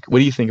you think? What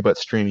do you think about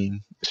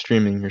streaming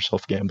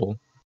yourself gamble?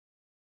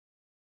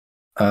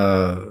 It's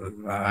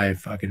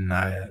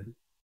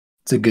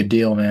a good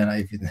deal,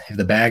 man. If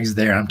the bag's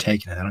there, I'm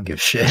taking it. I don't give a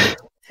shit.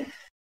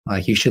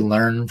 Like, you should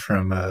learn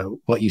from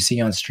what you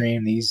see on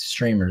stream. These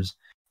streamers,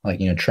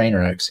 like, you know,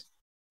 Trainer X,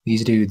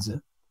 these dudes,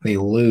 they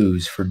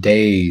lose for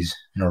days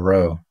in a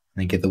row.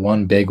 And get the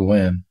one big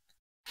win.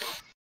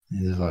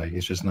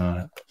 It's just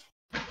not.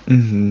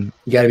 Mm-hmm.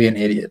 You got to be an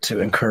idiot to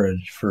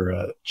encourage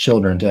for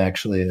children to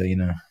actually,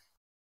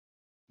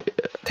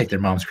 take their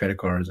mom's credit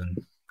cards and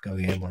go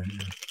gambling.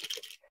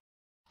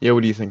 Yeah,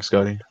 what do you think,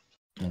 Scotty?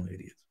 All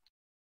idiots.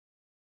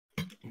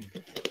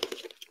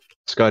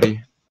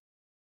 Scotty.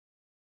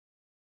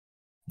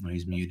 Oh,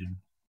 he's muted.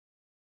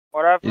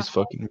 Whatever. He's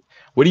fucking.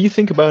 What do you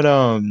think about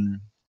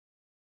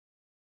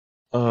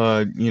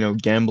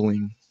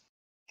gambling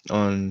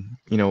on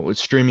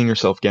streaming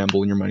yourself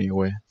gambling your money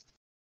away?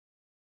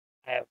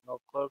 I have no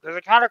clue because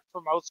it kind of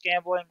promotes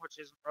gambling, which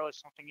isn't really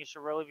something you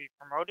should really be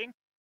promoting.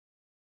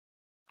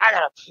 I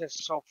gotta piss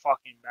so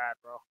fucking bad,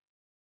 bro.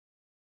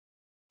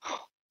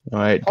 All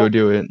right, go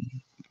do it.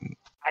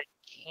 I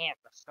can't.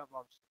 The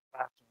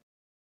bathroom.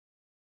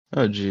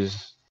 Oh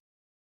jeez.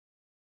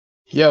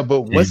 Yeah,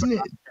 but wasn't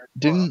it?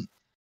 Didn't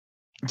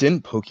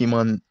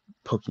Pokemon?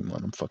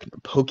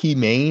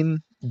 Pokimane?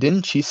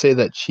 Didn't she say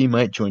that she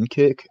might join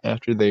Kick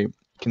after they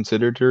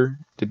considered her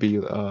to be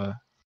to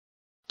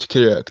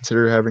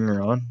consider having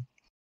her on?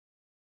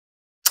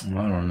 I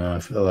don't know. I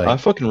feel like I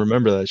fucking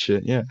remember that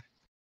shit. Yeah,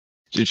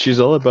 dude, she's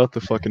all about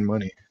the fucking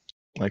money,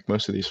 like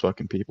most of these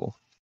fucking people.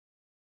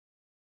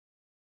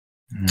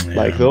 yeah.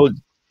 Like they'll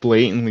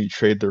blatantly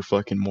trade their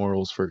fucking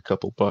morals for a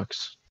couple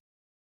bucks.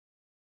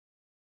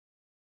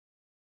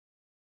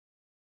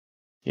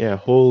 Yeah,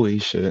 holy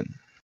shit.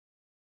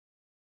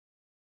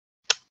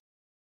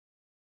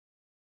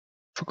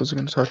 What was I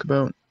gonna talk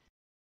about?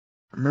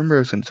 I remember I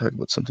was gonna talk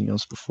about something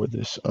else before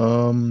this.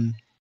 God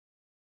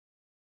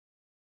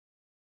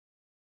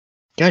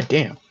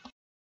damn.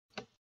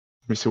 Let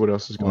me see what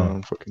else is going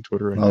on fucking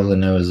Twitter right all now. I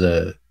know is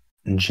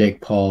Jake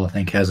Paul, I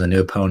think, has a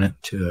new opponent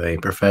to a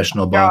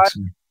professional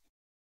boxer.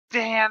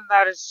 Damn,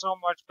 that is so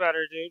much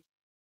better, dude.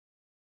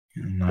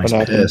 Nice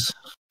piss.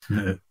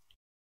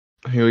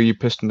 Who, you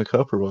pissed in the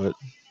cup or what?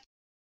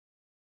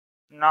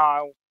 No,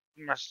 I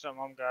messed him.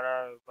 I'm got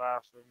out of the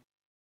bathroom.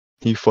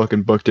 He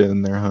fucking booked it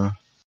in there, huh?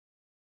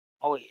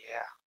 Oh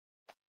yeah.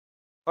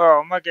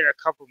 Oh, I'm gonna get a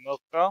cup of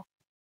milk though.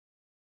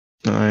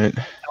 Alright.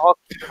 I'll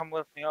come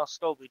with me. I'll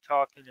still be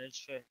talking and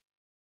shit.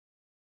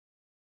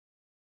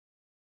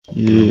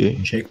 Yeah.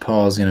 Jake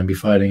Paul is gonna be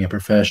fighting a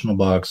professional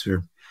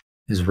boxer.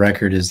 His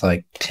record is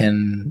like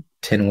 10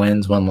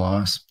 wins, 1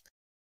 loss.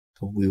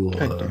 So we will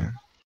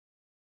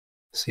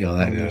see how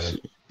that goes.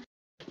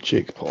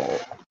 Jake Paul.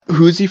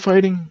 Who is he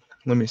fighting?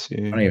 Let me see.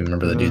 I don't even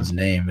remember the dude's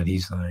name, but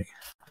he's like...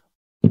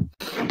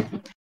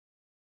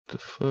 The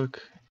fuck?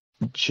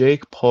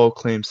 Jake Paul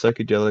claims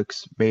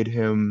psychedelics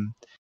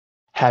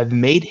have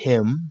made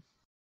him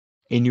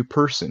a new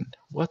person.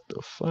 What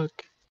the fuck?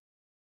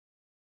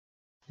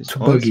 It's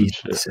Boogie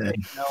said.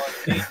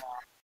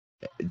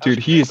 Dude,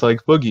 he's like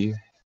Boogie.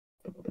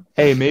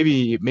 Hey,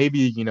 maybe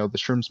the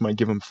shrooms might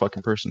give him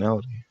fucking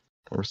personality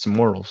or some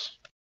morals.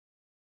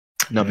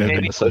 Not make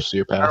him a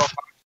sociopath.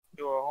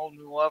 To a whole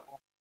new level.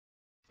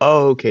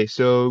 Oh, okay.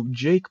 So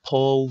Jake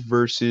Paul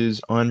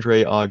versus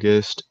Andre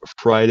August,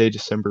 Friday,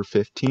 December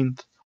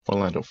 15th,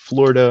 Orlando,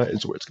 Florida,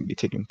 is where it's gonna be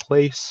taking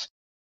place.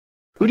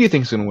 Who do you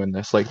think's gonna win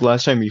this? Like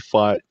last time he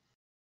fought,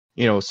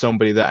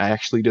 somebody that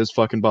actually does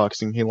fucking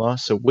boxing, he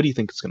lost. So what do you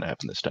think is gonna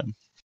happen this time?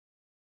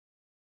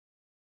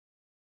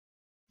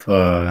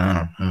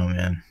 I don't know,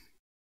 man.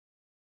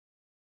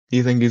 Do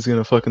you think he's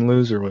gonna fucking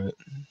lose or what?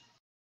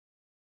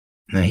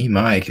 No, he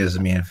might, because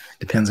it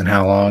depends on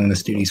how long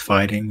this dude he's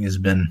fighting has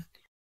been,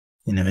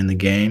 in the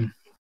game.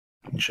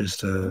 It's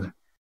just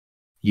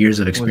years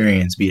of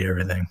experience beat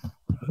everything.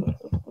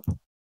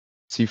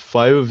 See,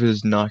 5 of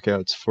his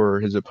knockouts for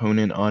his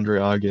opponent Andre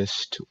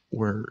August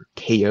were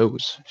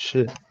KOs.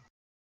 Shit.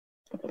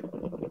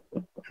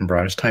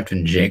 Bro, I just typed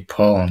in Jake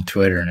Paul on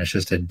Twitter, and it's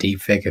just a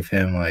deep fake of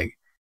him like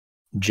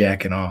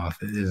jacking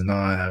off. It is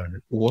not.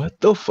 What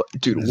the fuck,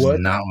 dude? What?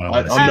 Not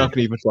what I'm not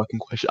gonna even fucking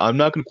question. I'm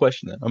not gonna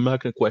question that. I'm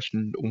not gonna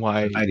question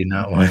why. I do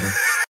not want.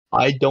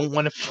 I don't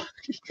want to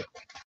fucking.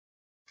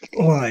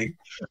 Like,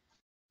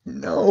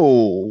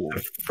 no.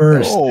 The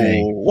first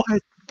thing.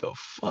 What the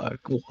fuck?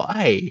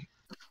 Why?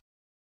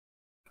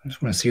 I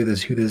just want to see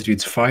who this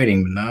dude's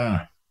fighting, but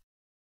nah.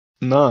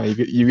 Nah,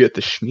 you get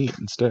the Schmeat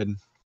instead.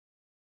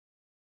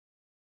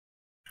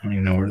 I don't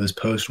even know where this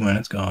post went.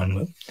 It's gone,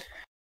 but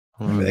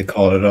maybe they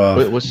called it off.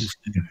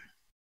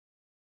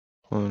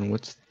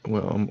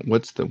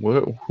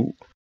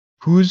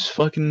 Who's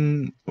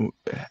fucking?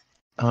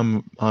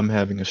 I'm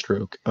having a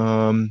stroke.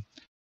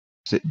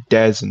 Is it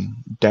Dazen?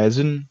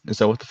 Dazen? Is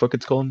that what the fuck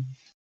it's called?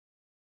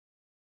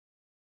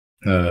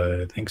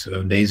 I think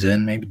so. Days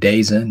in, maybe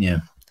Days in,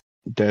 yeah.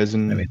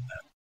 Dazen. Maybe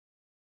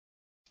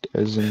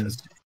Dazen.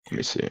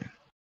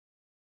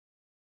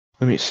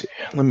 Let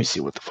me see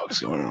what the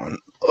fuck's going on.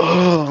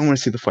 Oh, I want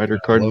to see the fighter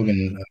card.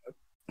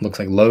 Looks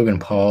like Logan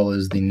Paul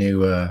is the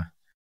new, I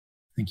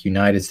think,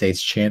 United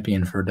States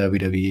champion for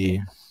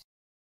WWE.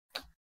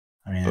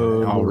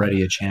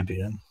 Already a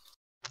champion.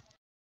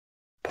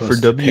 For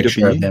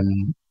WWE?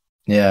 Him,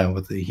 yeah,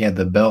 he had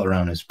the belt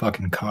around his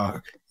fucking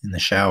cock in the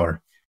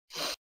shower.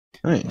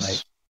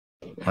 Nice.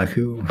 Like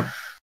who?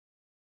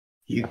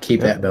 You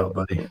keep that belt,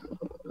 buddy.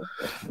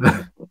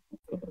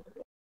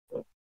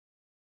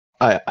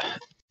 I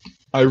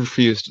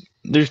refused.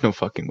 There's no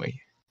fucking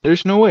way.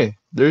 There's no way.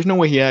 There's no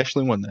way he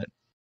actually won that.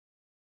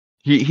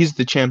 He's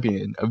the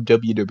champion of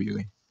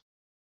WWE.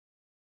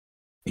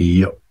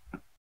 Yep.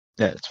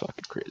 That's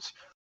fucking crazy.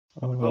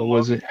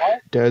 Was it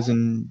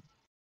Dazen?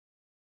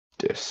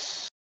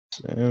 This.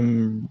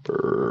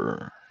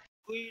 December.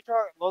 Who are you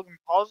talking? Logan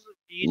Paul's?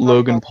 You talking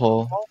Logan about Paul.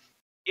 Logan Paul?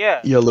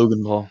 Yeah. Yeah,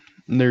 Logan Paul.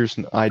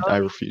 I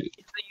refuse.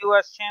 He's the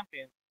U.S.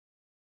 champion.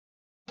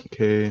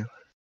 Okay.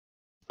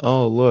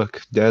 Oh,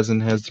 look.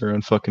 Dazen has their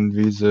own fucking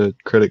Visa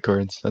credit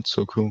cards. That's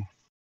so cool.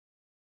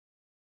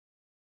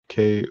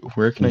 Okay,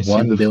 where can I see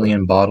 1 the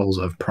billion bottles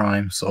of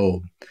Prime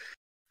sold,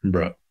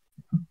 bro.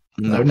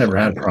 I've never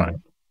had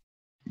Prime.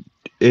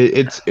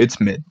 It's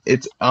mid.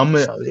 It's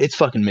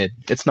fucking mid.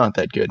 It's not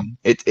that good.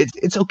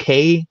 It's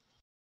okay.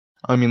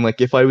 I mean,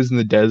 like, if I was in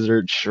the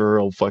desert,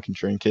 sure, I'll fucking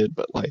drink it,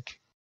 but like,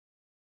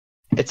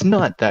 it's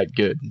not that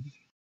good.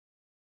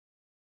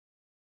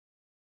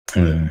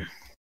 You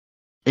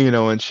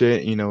know, and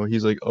shit. You know,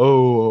 he's like,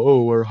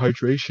 oh, our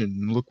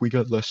hydration. Look, we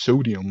got less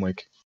sodium.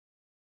 Like,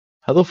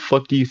 how the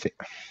fuck do you think?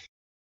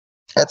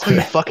 That's how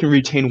you fucking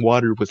retain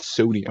water with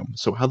sodium.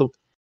 So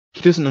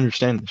he doesn't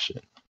understand this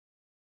shit.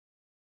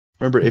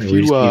 Remember, if We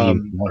you just give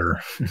you water.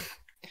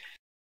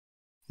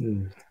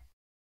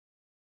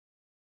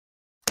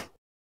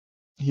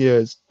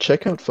 Yeah,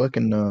 check out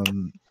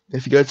fucking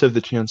if you guys have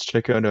the chance,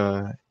 check out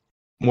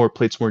More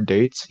Plates, More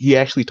Dates. He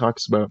actually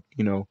talks about,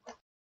 you know,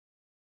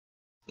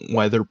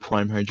 why their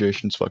prime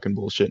hydration's fucking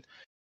bullshit.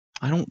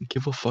 I don't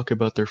give a fuck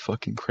about their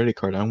fucking credit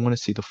card. I want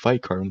to see the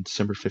fight card on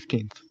December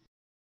 15th.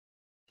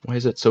 Why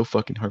is that so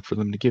fucking hard for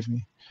them to give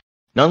me?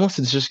 Not unless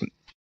it's just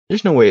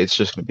there's no way it's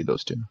just gonna be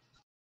those two.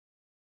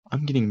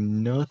 I'm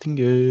getting nothing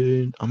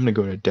good. I'm gonna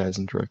go to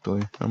Dazen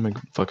directly. I'm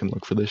gonna fucking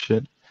look for this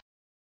shit.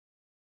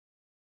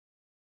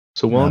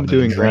 So while I'm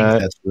doing drink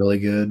that, that's really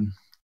good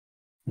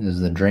is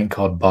the drink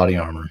called Body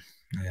Armor.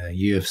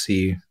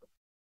 UFC, I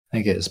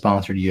think it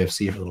sponsored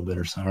UFC for a little bit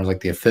or something. It was like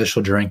the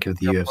official drink of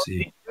the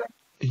UFC.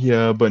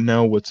 yeah, but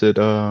now what's it?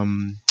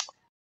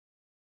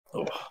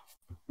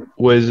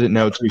 What is it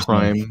now? It's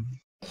Prime.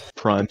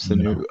 Prime's the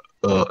new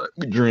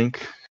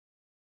drink.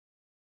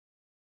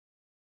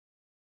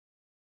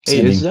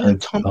 Hey, is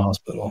that Tom?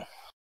 Hospital.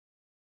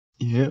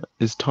 Yeah,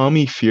 is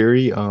Tommy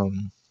Fury?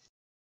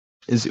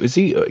 Is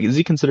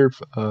he considered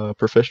a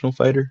professional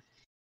fighter?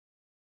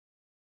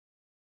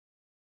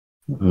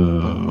 Oh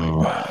my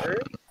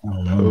god!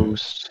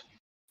 Post.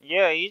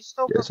 Yeah, he's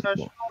still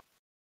professional.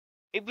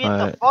 He beat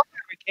the fuck out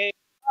of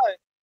KSI.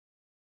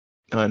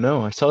 I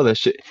know. I saw that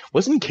shit.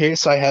 Wasn't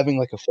KSI having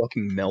like a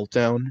fucking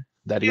meltdown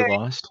that he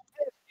lost?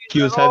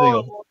 He was having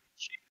a.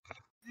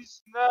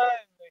 He's not.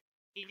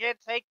 He did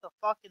take the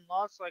fucking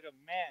loss like a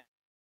man.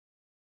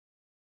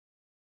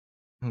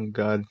 Oh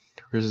god,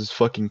 there's this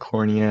fucking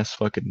corny ass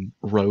fucking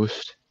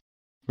roast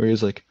where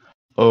he's like,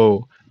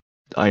 "Oh,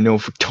 I know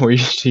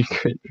Victoria's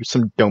Secret," or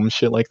some dumb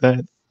shit like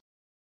that.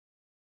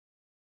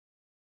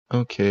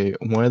 Okay,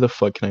 why the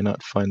fuck can I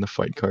not find the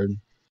fight card?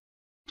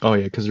 Oh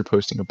yeah, because they're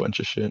posting a bunch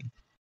of shit.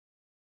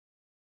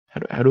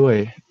 How do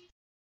I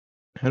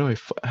do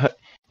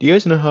you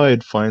guys know how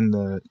I'd find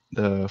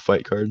the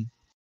fight card?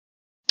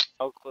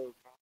 No clue.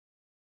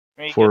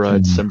 For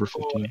December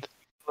 15th.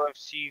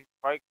 UFC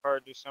fight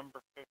card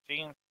December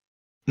 15th.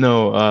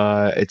 No,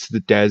 it's the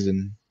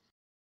Dazen.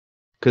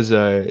 Because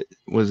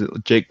was it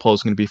Jake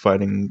Paul's gonna be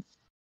fighting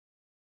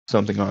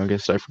something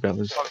August? I forgot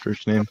his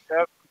first name.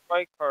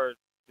 Fight card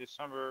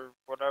December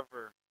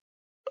whatever.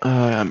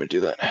 I'm gonna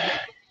do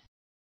that.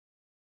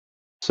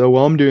 So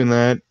while I'm doing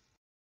that,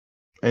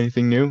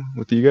 anything new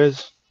with you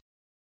guys?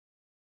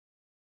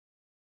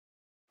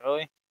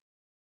 Really?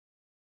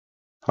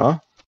 Huh?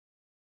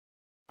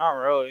 Not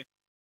really.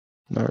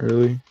 Not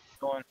really.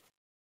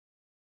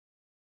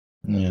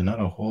 Yeah, not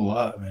a whole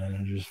lot, man.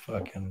 I'm just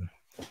fucking.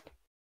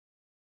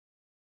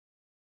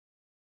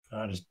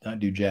 I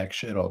do jack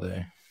shit all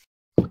day.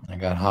 I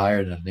got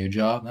hired at a new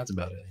job. That's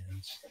about it.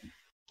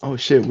 Oh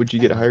shit! What'd you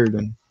get hired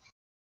in?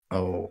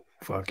 Oh,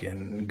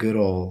 fucking good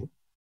old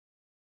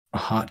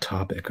Hot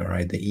Topic. All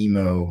right, the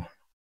emo.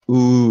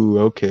 Ooh,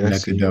 okay. I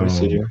see.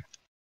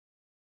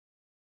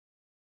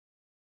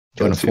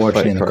 But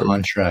unfortunately, in the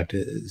contract,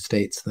 it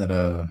states that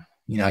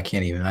I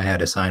can't even. I had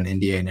to sign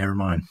NDA. Never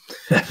mind.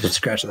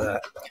 Scratch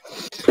that.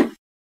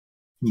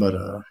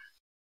 But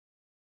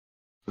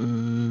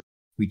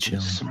we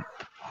chill.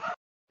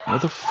 Why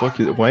the fuck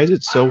is it? Why is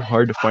it so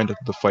hard to find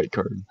the fight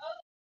card?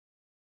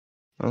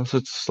 Unless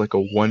it's like a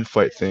one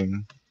fight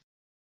thing.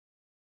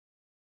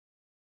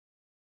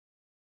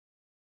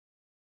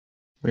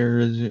 Where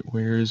is it?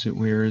 Where is it?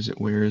 Where is it?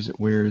 Where is it?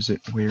 Where is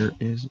it? Where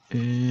is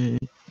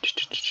it?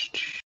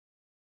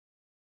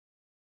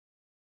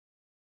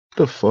 What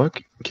the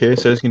fuck?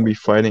 KSI's gonna be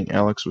fighting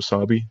Alex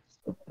Wasabi.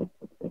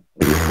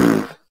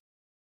 Who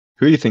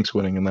do you think's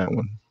winning in that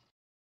one?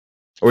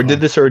 Or did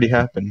this already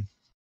happen?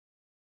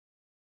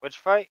 Which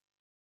fight?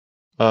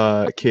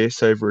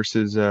 KSI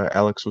versus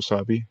Alex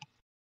Wasabi.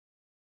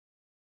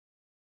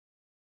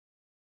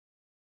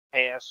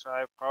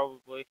 KSI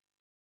probably.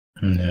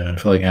 Yeah, I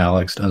feel like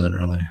Alex doesn't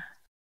really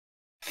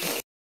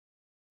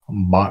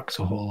box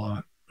a whole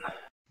lot.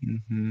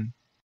 Mm-hmm.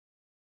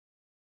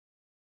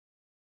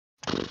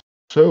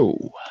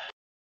 So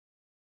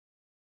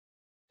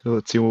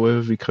let's see what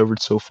have we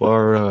covered so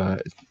far.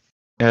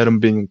 Adam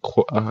being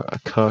a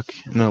cuck,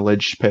 an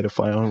alleged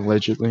pedophile,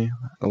 allegedly.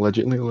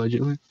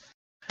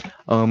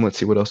 Let's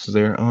see what else is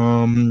there.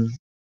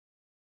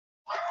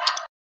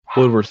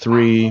 World War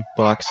III,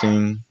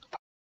 boxing,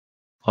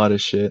 a lot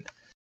of shit.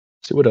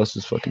 Let's see what else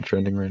is fucking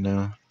trending right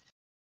now.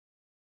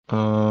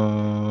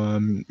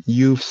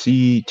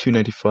 UFC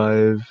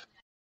 295.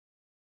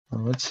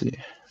 Let's see.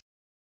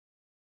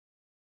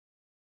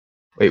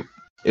 Wait,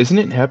 isn't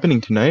it happening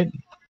tonight?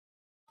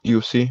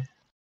 UFC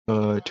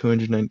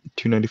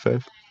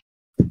 295.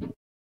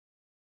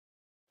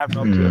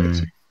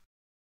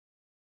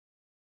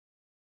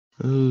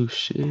 Oh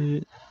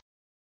shit.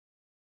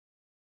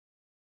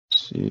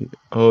 Let's see.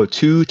 Oh,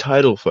 2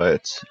 title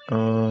fights.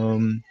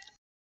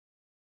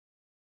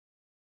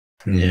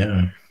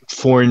 Yeah.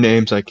 4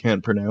 names I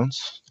can't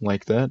pronounce.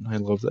 Like that. I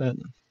love that.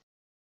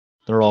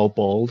 They're all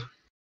bald.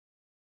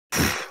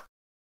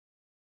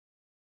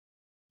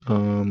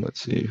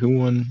 Let's see. Who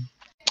won?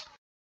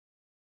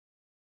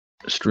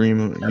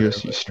 Stream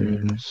UFC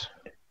streams.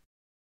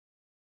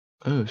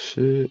 Oh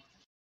shit.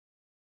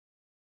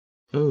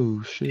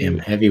 Oh shit. Damn,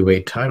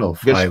 heavyweight title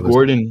fight was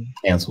Gordon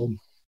canceled.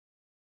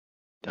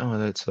 Oh,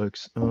 that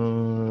sucks.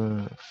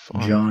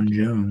 Fuck. John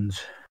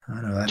Jones.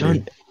 I know that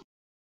dude.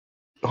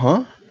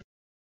 Huh?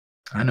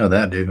 I know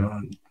that dude.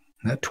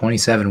 That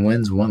 27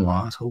 wins, 1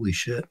 loss. Holy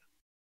shit.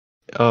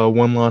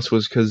 1 loss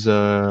was because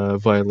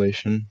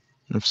violation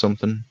of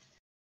something.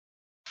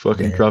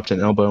 Fucking dropped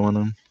an elbow on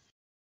him.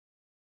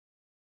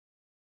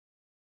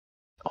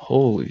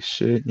 Holy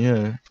shit,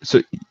 yeah.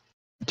 So,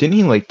 didn't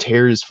he like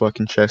tear his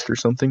fucking chest or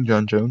something,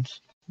 John Jones?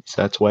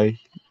 So that's why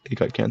he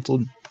got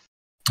canceled?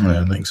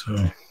 Yeah, I think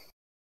so.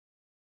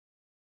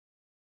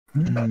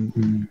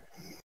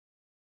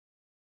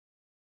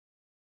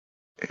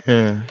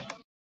 Yeah.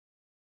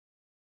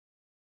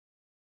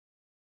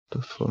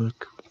 The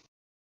fuck?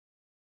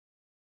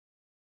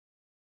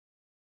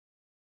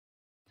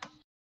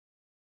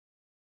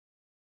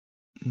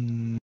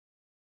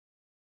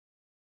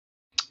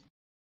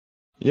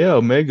 Yeah,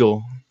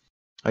 Omegle.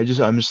 I'm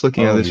just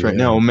looking at this right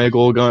now.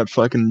 Omegle got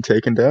fucking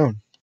taken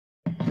down.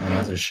 Man,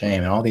 that's a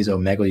shame. And all these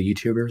Omegle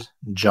YouTubers,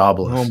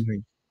 jobless. Oh my.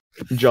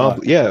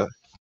 Yeah.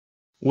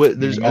 What?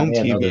 There's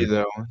TV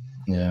though.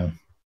 Yeah.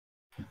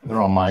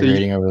 They're all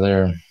migrating over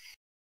there.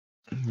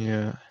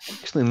 Yeah.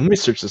 Actually, let me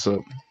search this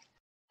up.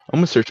 I'm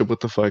gonna search up what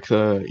the fuck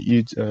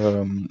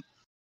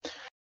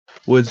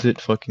what is it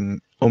fucking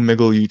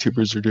Omegle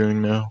YouTubers are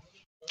doing now.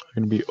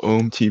 They're gonna be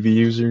TV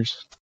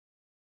users.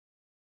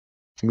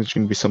 I think there's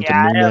gonna be something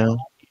new now.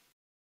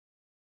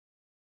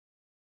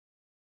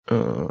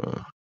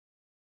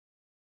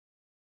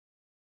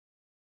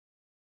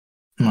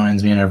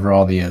 Reminds me whenever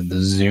all the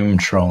Zoom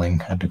trolling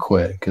had to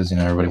quit because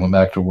everybody went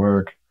back to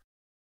work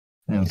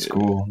and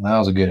school. That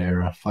was a good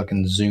era.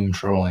 Fucking Zoom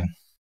trolling.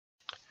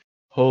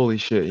 Holy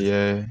shit,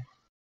 yeah.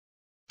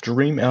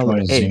 Dream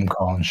Zoom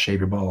call and shave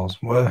your balls.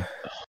 What?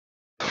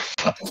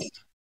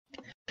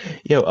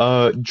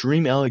 Yo,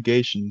 Dream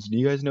Allegations. Do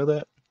you guys know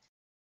that?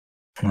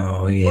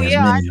 Oh yeah. Oh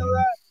yeah, I know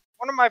that.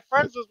 One of my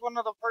friends was one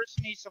of the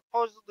person he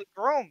supposedly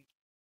groomed.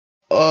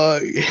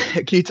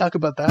 Can you talk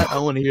about that? I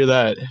want to hear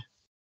that.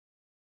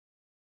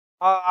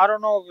 I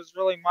don't know if it's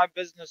really my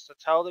business to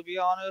tell, to be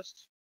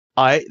honest.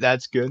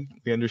 That's good.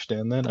 We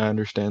understand that. I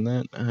understand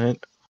that. All right.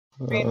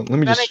 Let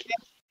me just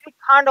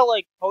kind of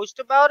like post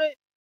about it.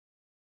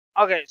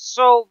 Okay,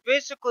 so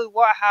basically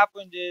what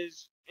happened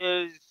is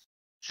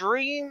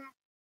Dream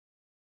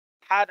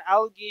had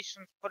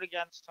allegations put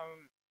against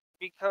him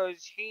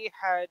because he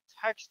had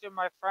texted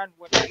my friend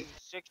when he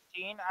was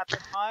 16 at the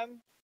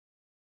time,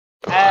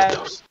 and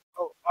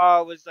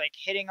was like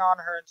hitting on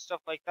her and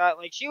stuff like that.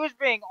 Like she was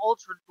being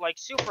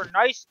super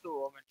nice to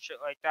him and shit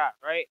like that,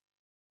 right?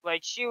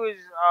 Like she was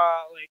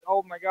like,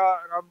 oh my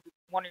god, I'm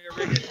one of your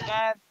biggest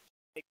fans,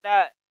 like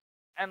that.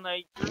 And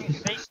like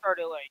they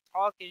started like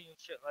talking and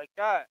shit like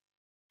that.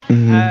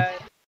 And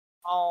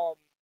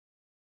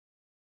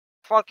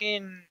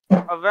fucking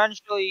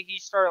eventually he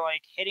started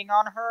like hitting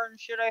on her and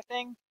shit, I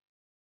think.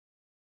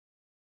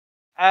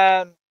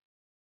 And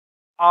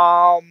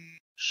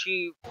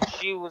she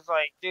was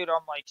like, dude,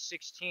 I'm like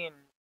 16,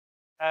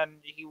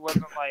 and he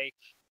wasn't like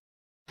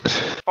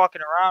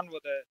fucking around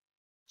with it.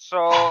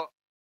 So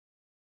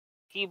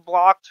he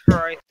blocked her,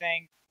 I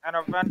think, and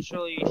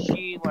eventually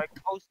she like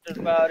posted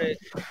about it,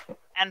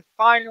 and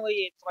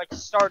finally it's like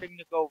starting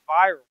to go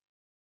viral.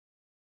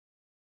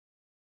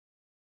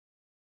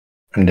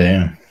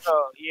 Damn.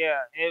 So yeah,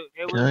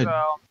 it was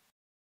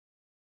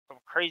some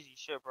crazy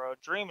shit, bro.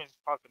 Dream is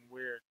fucking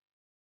weird.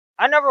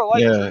 I never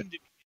liked Dream to begin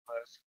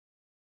with.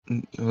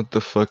 What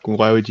the fuck?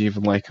 Why would you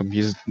even like him?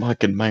 He's a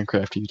fucking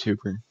Minecraft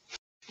YouTuber.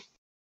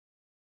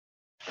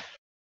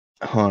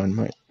 Hold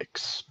on,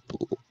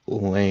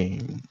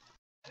 explain.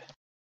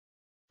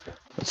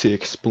 Let's see,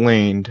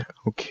 explained.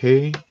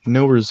 Okay,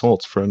 no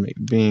results from it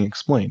being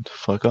explained.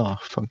 Fuck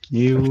off. Fuck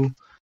you.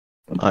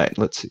 Alright,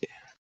 let's see.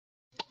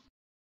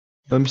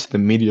 Let me see the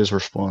media's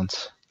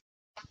response.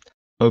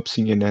 Hope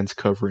CNN's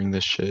covering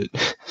this shit.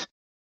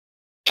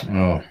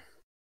 Oh.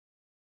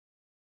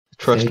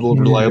 Trustable,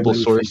 reliable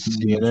source,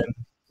 CNN.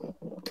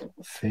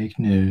 Fake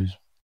news.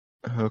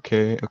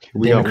 Okay,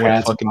 we got one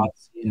Democrats fucking... bought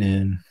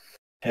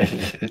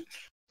CNN.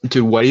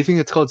 Dude, why do you think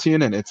it's called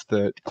CNN? It's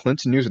the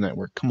Clinton News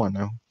Network. Come on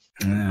now.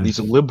 Yeah. These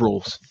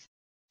liberals.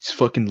 These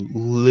fucking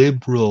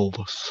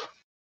liberals.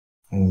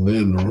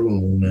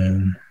 Liberal,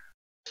 man.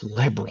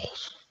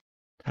 Liberals.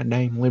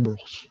 Goddamn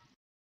liberals.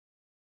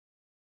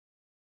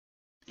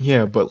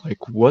 Yeah, but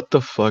like, what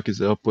the fuck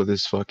is up with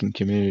this fucking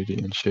community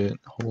and shit?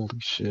 Holy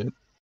shit.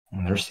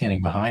 And they're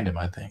standing behind him,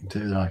 I think,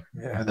 too. Like,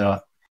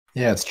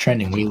 yeah, it's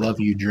trending. We love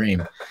you,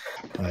 dream.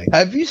 Like,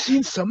 Have you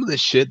seen some of the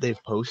shit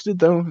they've posted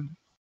though?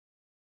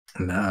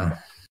 no.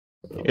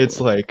 It's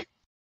like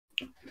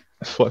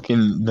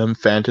fucking them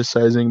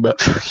fantasizing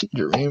about fucking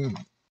Dream.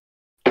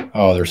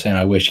 Oh, they're saying,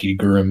 I wish you'd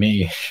groom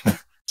me.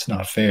 It's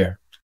not fair.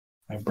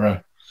 Like, bro.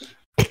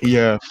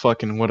 Yeah,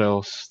 fucking what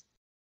else?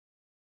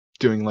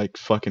 Doing like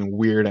fucking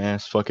weird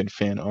ass fucking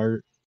fan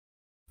art.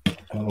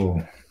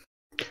 Oh.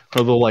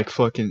 Or they'll like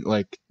fucking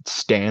like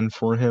stand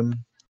for him.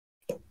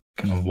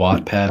 Kind of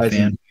Wattpad As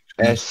fan.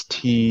 in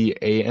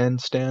STAN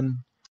stand.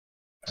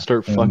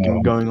 Start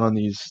fucking going on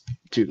these.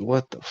 Dude,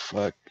 what the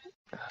fuck?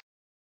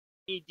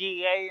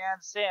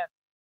 EDAN sin.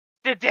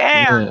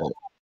 Damn! Yeah.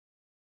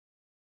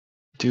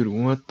 Dude,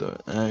 what the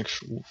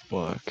actual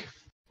fuck?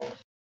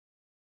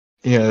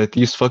 Yeah,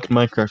 these fucking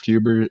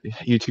Minecraft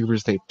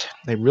YouTubers,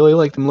 they really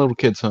like them little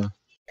kids, huh?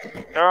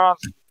 They're on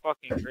some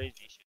fucking crazy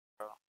shit,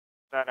 bro.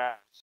 That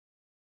ass.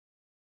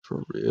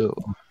 For real.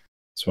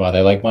 That's why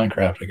they like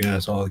Minecraft, I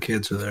guess. All the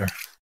kids are there.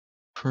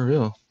 For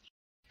real.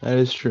 That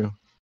is true.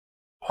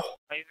 I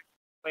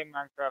play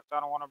Minecraft. I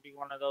don't want to be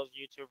one of those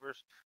YouTubers.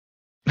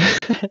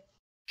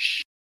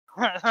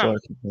 Fucking hell.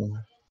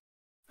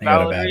 They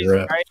got a Valid bad reason,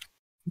 rep. right?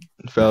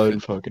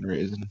 Valid fucking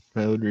reason.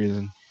 Valid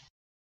reason.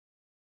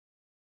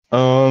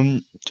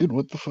 Dude,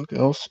 what the fuck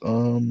else?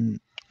 Oh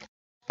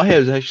yeah,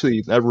 it's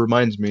actually, that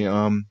reminds me,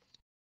 I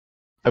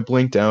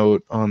blinked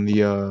out on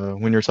the,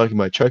 when you were talking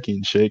about Chucky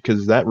and shit,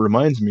 because that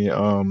reminds me,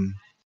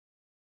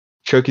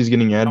 Chucky's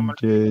getting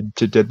added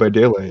to Dead by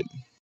Daylight.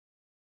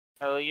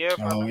 Hell yeah,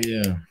 brother. Oh,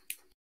 yeah.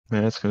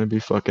 Man, it's gonna be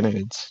fucking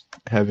AIDS.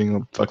 Having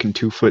a fucking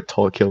 2-foot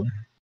tall killer.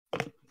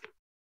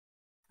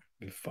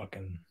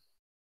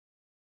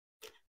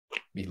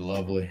 Be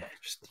lovely.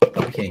 Just,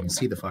 I can't even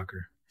see the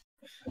fucker.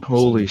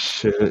 Holy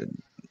shit.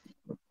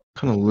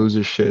 Kind of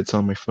loser shit. It's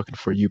on my fucking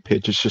For You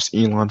page. It's just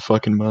Elon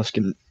fucking Musk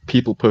and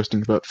people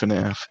posting about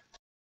FNAF.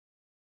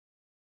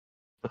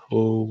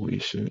 Holy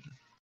shit.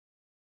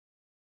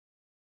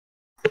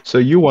 So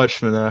you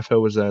watched FNAF. How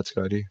was that,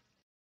 Scotty?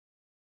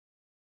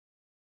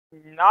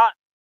 Not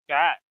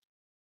bad.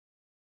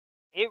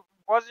 It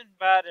wasn't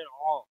bad at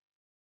all.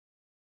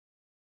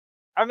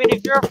 I mean,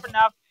 if you're a FNAF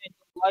fan,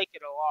 you like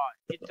it a lot.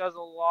 It does a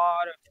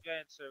lot of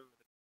fan service.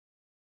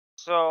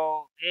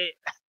 So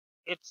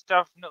it's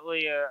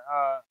definitely a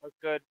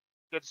good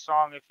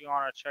song if you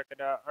want to check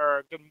it out, or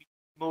a good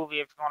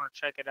movie if you want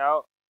to check it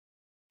out.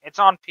 It's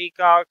on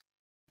Peacock,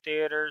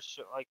 theaters,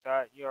 shit like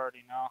that. You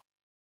already know.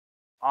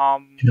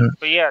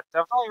 But yeah,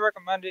 definitely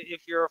recommend it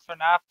if you're a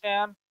FNAF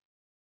fan.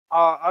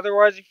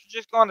 Otherwise, if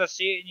you're just going to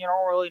see it and you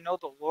don't really know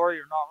the lore,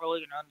 you're not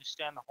really gonna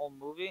understand the whole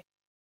movie.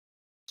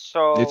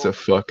 So It's a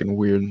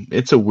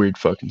weird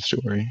fucking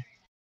story.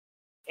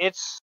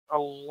 It's a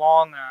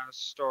long ass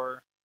story.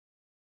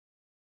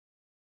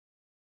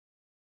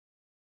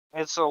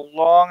 It's a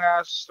long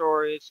ass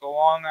story. It's a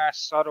long ass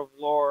set of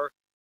lore,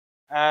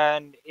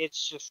 and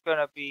it's just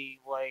gonna be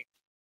like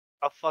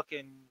a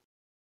fucking.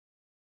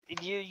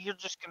 You're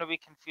just gonna be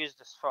confused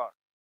as fuck.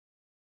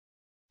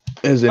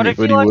 As But if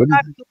you anybody like would.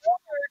 Matthew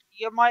Lillard,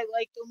 you might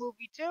like the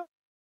movie too.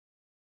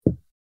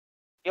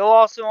 You'll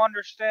also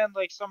understand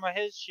like some of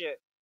his shit.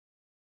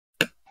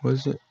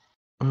 Was it?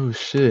 Oh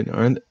shit!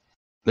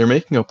 They're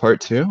making a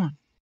part 2?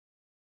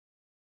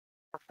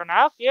 For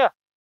FNAF, yeah.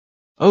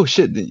 Oh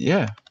shit!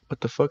 Yeah. What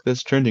the fuck?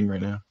 That's trending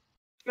right now.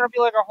 It's gonna be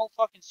like a whole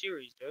fucking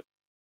series, dude.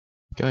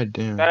 God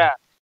damn. That ass.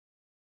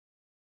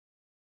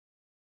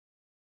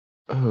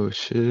 Oh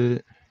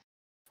shit.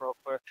 Real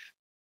quick.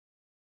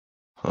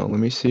 Oh, let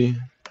me see.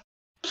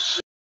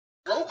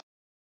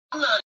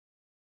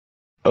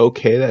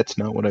 Okay, that's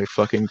not what I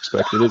fucking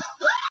expected it.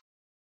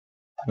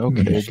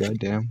 Okay,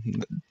 goddamn.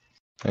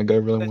 That guy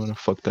really want to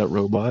fuck that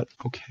robot.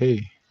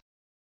 Okay.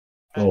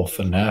 Little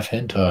FNAF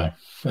hentai.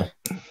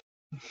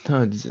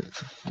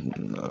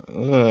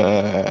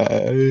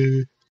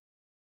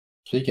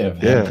 Speaking of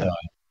hentai.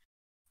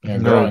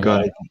 No,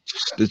 God,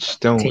 just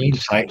don't.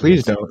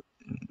 Please don't.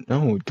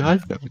 No,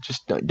 God, no.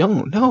 Just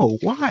don't. No,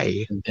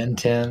 why? Ben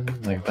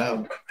 10, like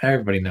that.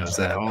 Everybody knows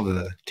that. All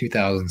the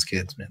 2000s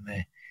kids,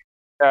 man.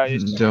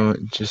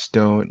 Don't.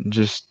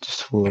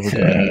 Just whoever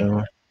God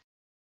know.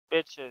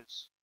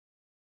 Bitches.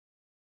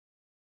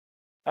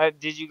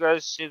 Did you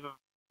guys see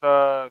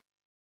the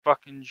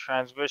fucking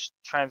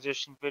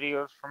transition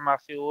videos from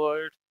Matthew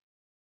Lillard?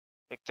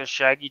 Like the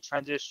Shaggy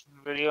transition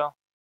video?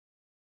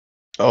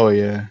 Oh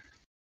yeah.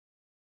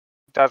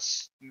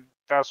 That's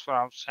what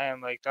I'm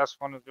saying. Like that's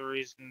one of the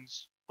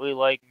reasons we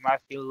like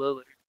Matthew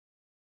Lillard.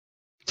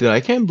 Dude,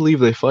 I can't believe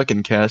they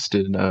fucking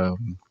casted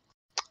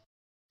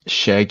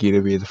Shaggy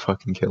to be the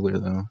fucking killer,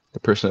 though. The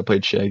person that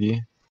played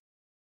Shaggy.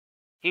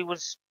 He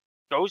was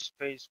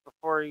Ghostface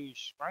before he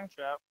was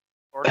Springtrap.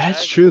 Or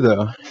That's Shaggy. true,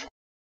 though.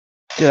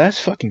 Yeah, that's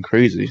fucking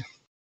crazy.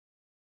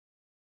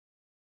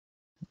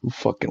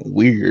 Fucking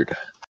weird.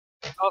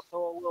 Also,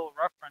 a little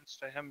reference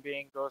to him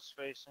being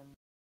Ghostface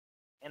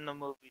in the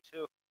movie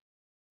too.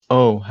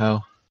 Oh,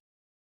 how?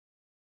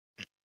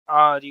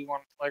 Do you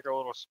want like a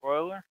little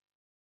spoiler?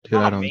 Dude,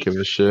 I don't give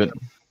a shit.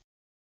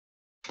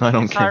 I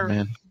don't care,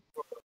 man.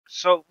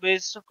 So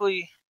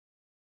basically,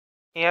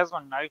 he has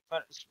a knife.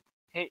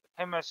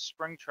 Him as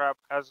Springtrap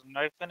has a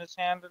knife in his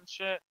hand and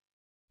shit.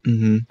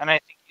 Mm-hmm. And I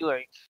think he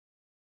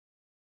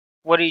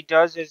what he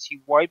does is he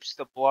wipes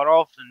the blood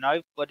off the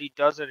knife, but he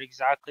does it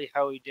exactly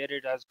how he did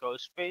it as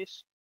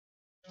Ghostface.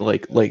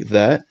 Like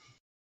that?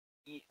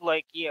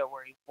 Where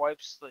he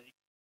wipes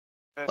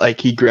Like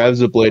he grabs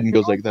the blade and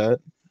goes like that?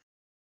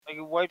 Like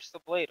he wipes the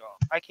blade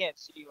off. I can't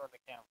see you on the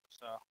camera,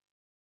 so.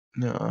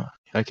 No,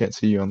 I can't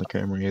see you on the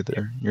camera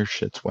either. Your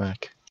shit's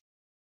whack.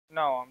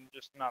 No, I'm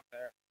just not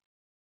there.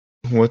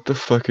 What the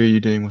fuck are you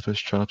doing with those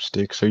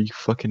chopsticks? Are you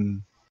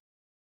fucking...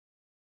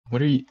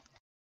 What are you...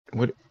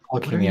 What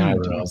Plucking are the you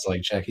eyebrows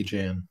like Jackie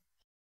Chan.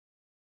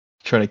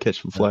 Trying to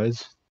catch some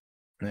flies?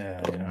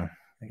 Yeah,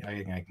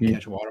 I can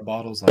catch water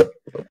bottles like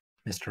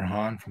Mr.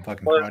 Han from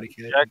fucking Karate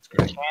Kid.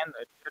 Jackie Chan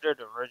that did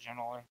it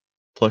originally.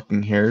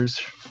 Plucking hairs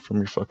from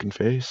your fucking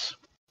face?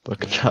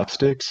 Fucking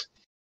chopsticks?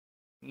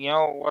 You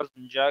know, it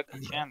wasn't Jackie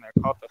Chan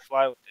that caught the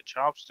fly with the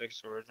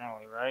chopsticks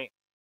originally, right?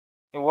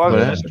 It was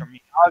Mr.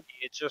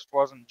 Miyagi, it just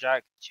wasn't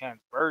Jackie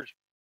Chan's version.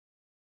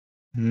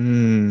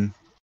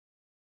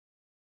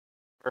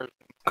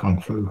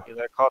 Kung Fu.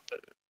 That caught the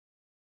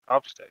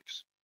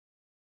chopsticks.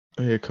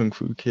 Oh yeah, Kung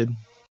Fu Kid.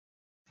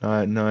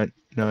 Not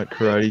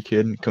Karate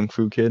Kid, Kung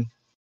Fu Kid.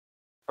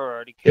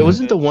 Karate Kid. It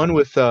wasn't the one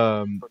with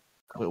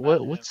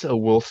what's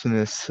Will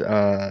Smith's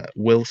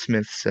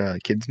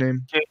kid's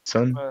name?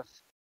 Son?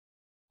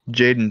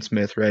 Jaden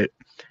Smith, right?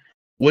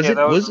 Was it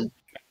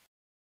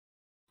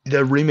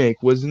the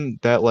remake,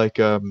 wasn't that like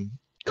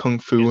Kung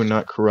Fu and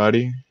not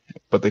karate?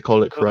 But they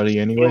called it karate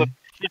anyway? It was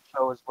a shit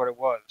show is what it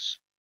was.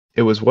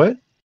 It was what?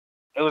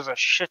 It was a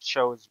shit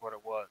show is what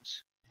it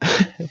was.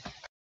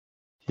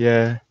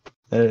 Yeah.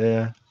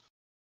 Yeah.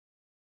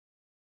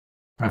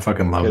 I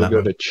fucking love Gotta that go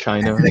movie. to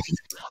China.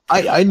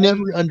 I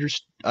never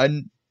understood.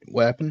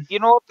 What happened? You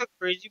know what the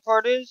crazy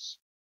part is?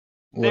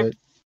 What?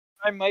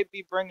 I might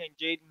be bringing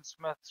Jaden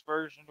Smith's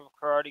version of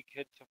Karate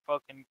Kid to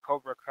fucking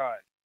Cobra Kai.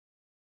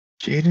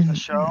 Jaden? The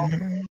show?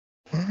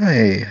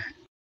 Why?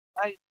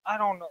 I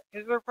don't know.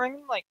 Because they're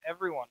bringing, like,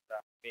 everyone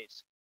back,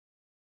 basically.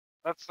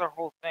 That's their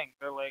whole thing.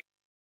 They're like,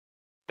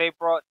 they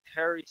brought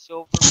Terry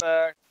Silver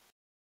back.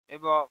 They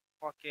brought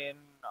fucking,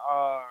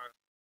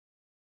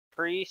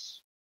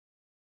 Priest.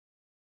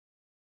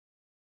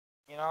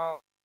 You know,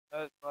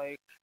 like,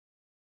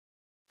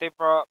 they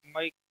brought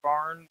Mike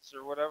Barnes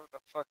or whatever the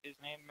fuck his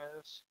name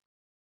is.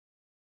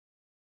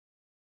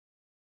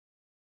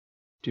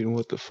 Dude,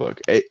 what the fuck?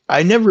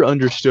 I never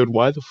understood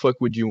why the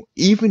fuck would you,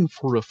 even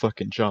for a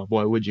fucking job,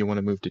 why would you want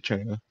to move to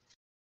China?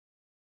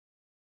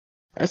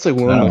 That's like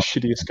one of the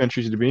shittiest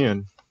countries to be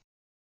in.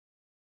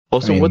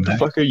 Also, what the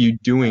fuck are you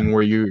doing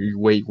where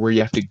you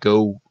have to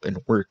go and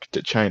work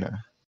to China?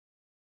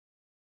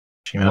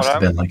 She must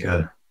have been like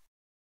I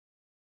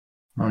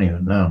don't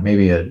even know,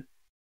 maybe a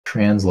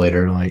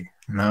translator, like,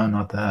 no,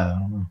 not that, I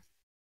don't know.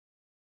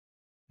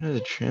 As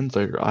a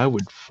translator, I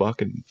would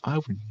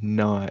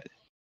not.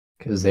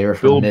 Because they were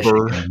from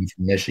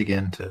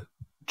Michigan to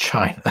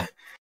China.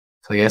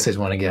 So I guess they just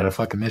want to get out of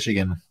fucking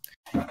Michigan.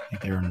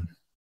 They were in...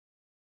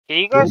 Can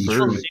you guys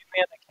still see me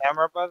on the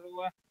camera, by the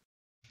way?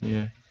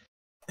 Yeah.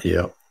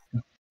 Yep.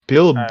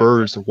 Bill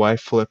Burr's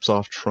wife flips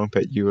off Trump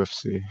at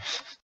UFC.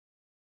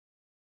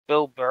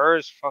 Bill Burr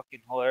is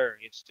fucking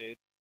hilarious, dude.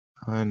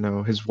 I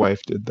know, his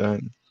wife did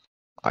that.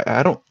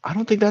 I don't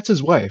think that's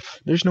his wife.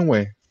 There's no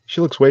way. She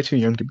looks way too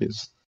young to be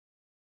his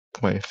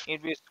wife.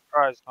 You'd be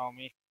surprised,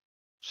 homie.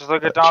 She's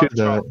like a Donald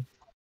Trump.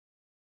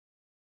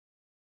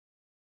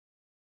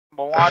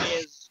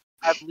 Melania's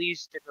at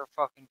least in her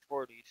fucking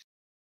 40s.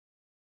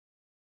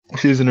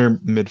 She's in her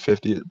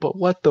mid-50s. But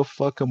what the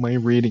fuck am I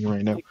reading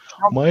right now? Like,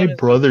 my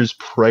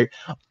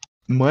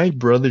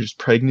brother's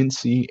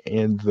pregnancy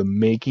and the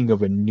making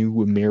of a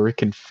new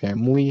American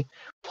family?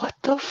 What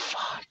the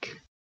fuck?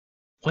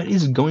 What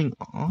is going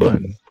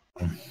on?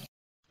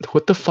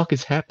 What the fuck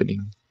is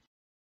happening?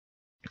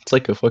 It's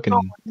like a fucking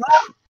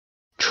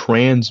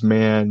trans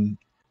man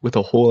with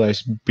a whole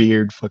ass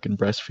beard fucking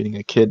breastfeeding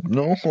a kid.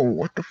 No,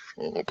 what the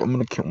fuck? I'm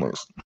gonna kill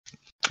myself.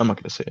 I'm not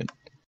gonna say it.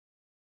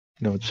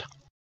 No, just...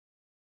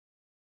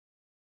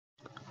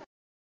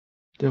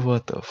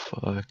 What the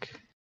fuck?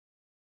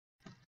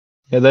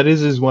 Yeah, that is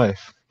his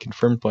wife.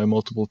 Confirmed by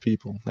multiple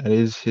people. That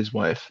is his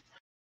wife.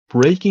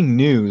 Breaking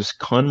news: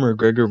 Conor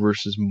McGregor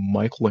versus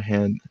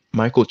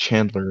Michael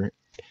Chandler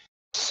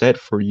set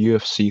for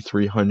UFC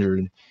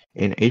 300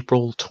 in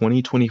April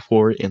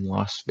 2024 in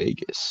Las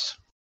Vegas.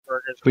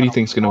 Who do you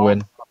think's gonna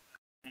win?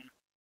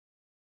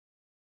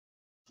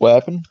 What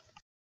happened?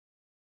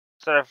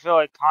 So I feel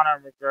like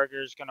Conor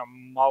McGregor is gonna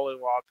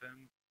mollywop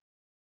him.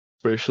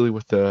 Especially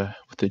with the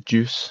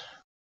juice.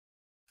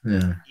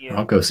 Yeah, Yeah.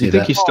 I'll go see You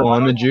think that. he's still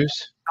on the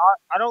juice?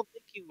 I don't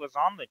think he was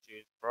on the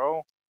juice,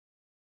 bro.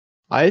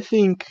 I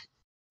think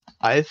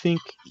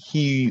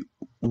he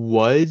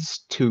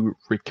was to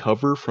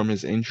recover from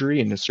his injury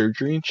and his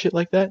surgery and shit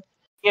like that.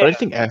 Yeah. But I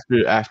think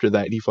after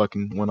that he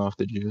fucking went off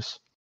the juice.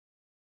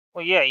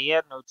 Well, yeah, he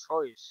had no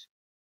choice.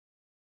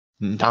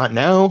 Not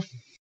now.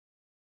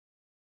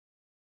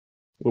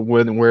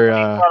 When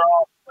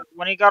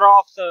When he got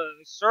off the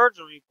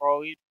surgery,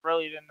 bro, he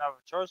really didn't have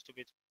a choice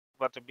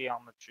but to be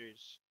on the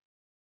juice.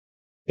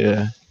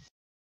 yeah.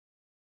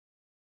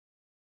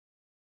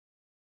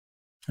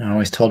 I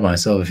always told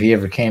myself if he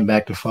ever came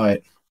back to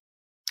fight,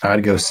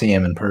 I'd go see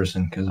him in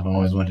person because I've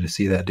always wanted to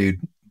see that dude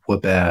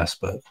whoop ass,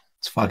 but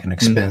it's fucking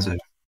expensive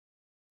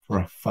for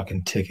a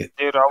fucking ticket.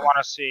 Dude, I want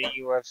to see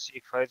a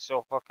UFC fight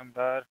so fucking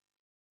bad.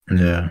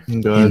 Yeah,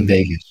 God. in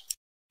Vegas.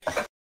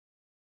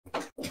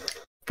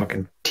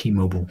 Fucking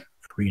T-Mobile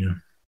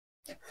Arena.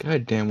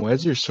 God damn, why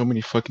is there so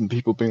many fucking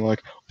people being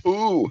like,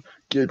 ooh,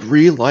 get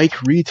like,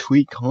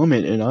 retweet,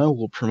 comment, and I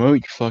will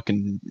promote your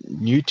fucking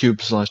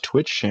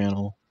YouTube/Twitch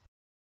channel.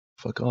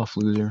 Fuck off,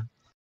 loser.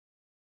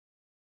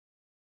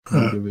 I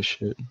don't give a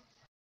shit.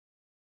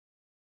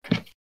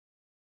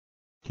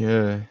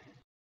 Yeah.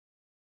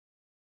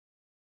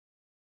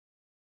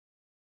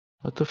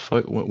 What the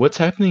fuck? What's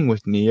happening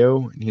with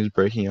Neo? And he's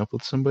breaking up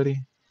with somebody?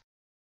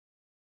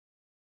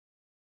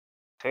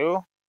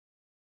 Who?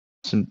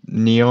 Some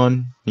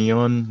Neon,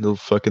 the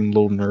fucking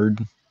little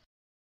nerd.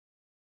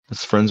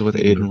 That's friends with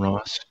Aiden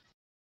Ross.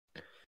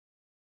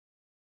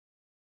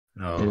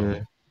 Oh,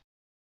 Yeah.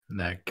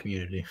 that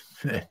community.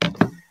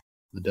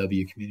 The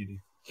W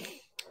community.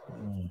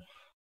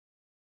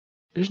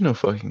 There's no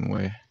fucking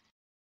way.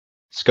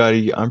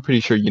 Scotty, I'm pretty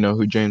sure you know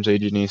who James A.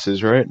 Janice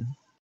is, right?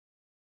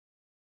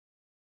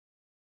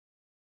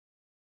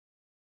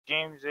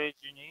 James A.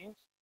 Janice?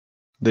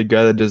 The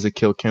guy that does the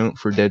kill count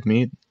for dead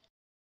meat?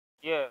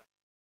 Yeah.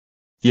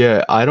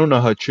 Yeah, I don't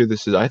know how true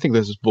this is. I think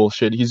this is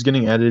bullshit. He's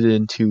getting added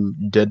into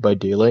Dead by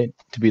Daylight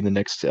to be the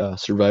next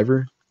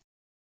survivor.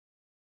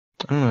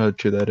 I don't know how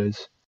true that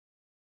is.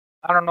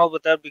 I don't know,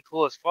 but that'd be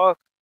cool as fuck.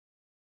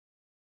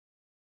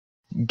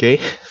 Gay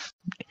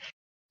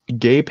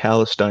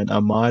Palestine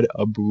Ahmad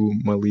Abu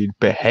Malid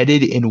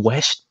beheaded in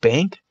West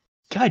Bank?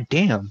 God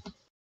damn.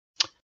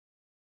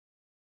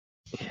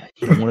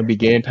 You don't want to be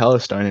gay in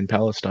Palestine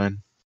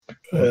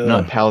Well,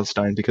 not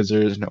Palestine because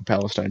there is no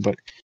Palestine, but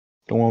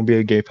don't want to be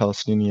a gay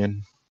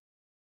Palestinian.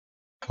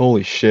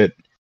 Holy shit.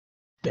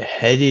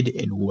 Beheaded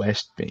in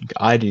West Bank.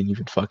 I didn't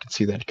even fucking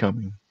see that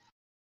coming.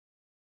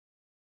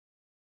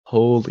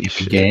 Holy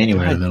shit. Gay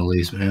anywhere in the Middle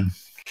East, man.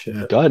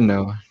 Shit. God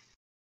no.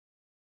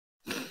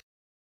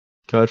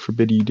 God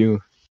forbid you do.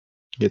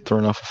 Get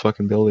thrown off a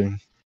fucking building.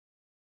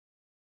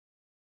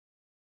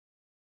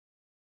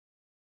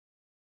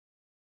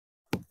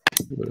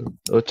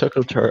 Oh,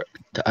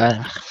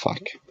 fuck.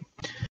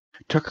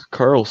 Tucker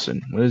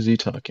Carlson. What is he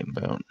talking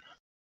about?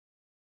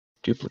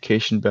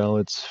 Duplication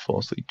ballots,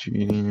 falsely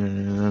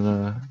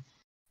cheating,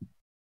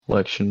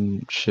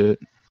 election shit.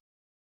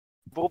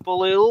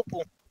 Boopily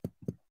oopal.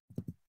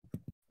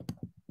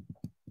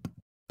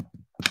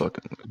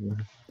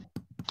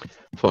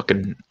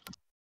 Fucking.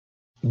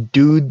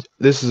 Dude,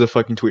 this is a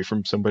fucking tweet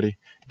from somebody.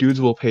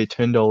 Dudes will pay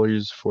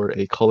 $10 for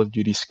a Call of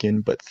Duty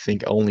skin, but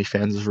think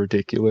OnlyFans is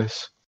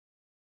ridiculous.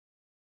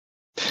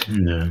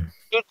 No.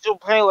 Dudes will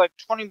pay like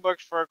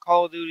 $20 for a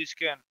Call of Duty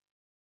skin.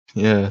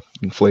 Yeah,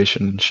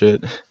 inflation and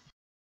shit.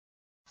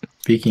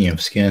 Speaking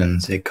of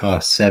skins, it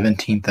costs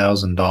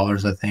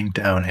 $17,000, I think,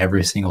 to own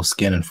every single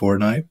skin in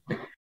Fortnite.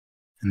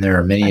 And there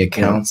are many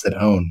accounts that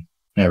own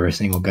every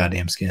single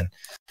goddamn skin.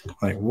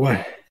 Like,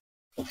 what?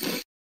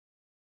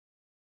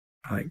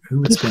 Like, who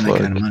would spend that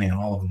kind of money on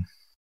all of them?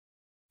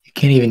 You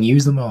can't even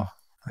use them all.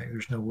 Like,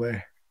 there's no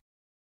way.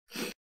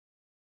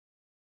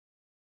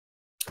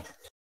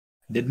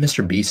 Did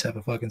Mr. Beast have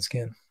a fucking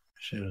skin?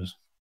 Shit was.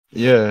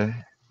 Yeah.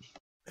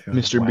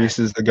 Mr. Beast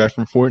is the guy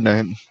from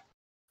Fortnite.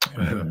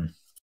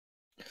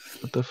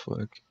 What the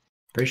fuck?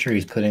 Pretty sure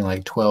he's putting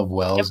like 12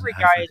 wells. Every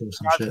guy is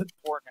some shit.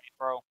 Fortnite,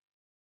 bro.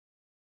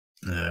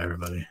 Yeah,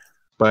 everybody.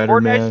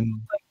 Spider-Man.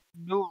 Like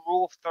new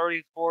rule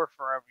 34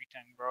 for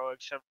everything, bro.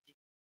 Except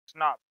it's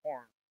not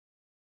porn.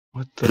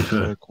 What the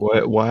fuck?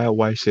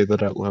 Why say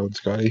that out loud,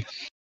 Scotty?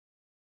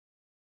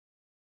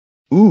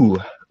 Ooh.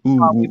 We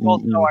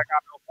both know I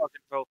got no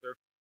fucking filter.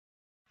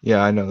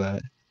 Yeah, I know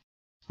that.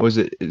 Was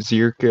it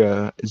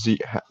Zirka?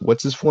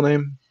 What's his full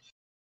name?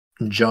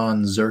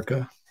 John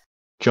Zerka.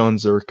 John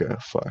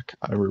Zerka. Fuck,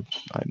 I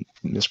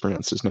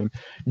mispronounced his name.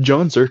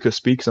 John Zerka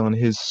speaks on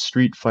his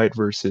street fight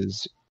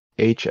versus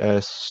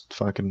HS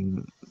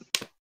fucking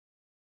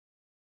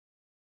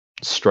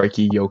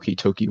Strikey Yoki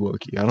Toki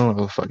Woki. I don't know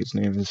what the fuck his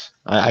name is.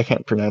 I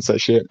can't pronounce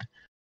that shit.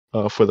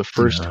 For the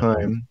first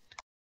time.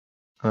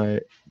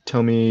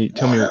 Tell me.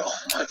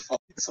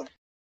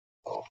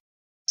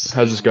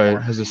 How's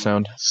this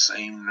sound?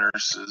 Same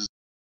nurses.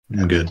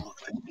 Good.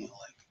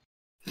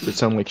 Does it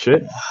sound like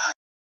shit?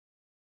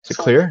 Is it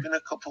clear? It's been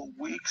a couple of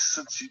weeks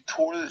since you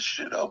tore this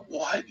shit up.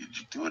 Why did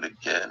you do it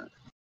again?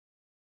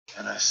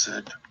 And I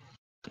said,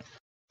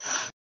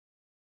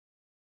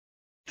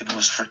 it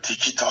was for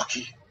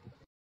Tiki-Taki.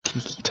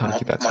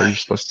 Tiki-Taki, that's how you're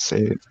supposed to say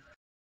it.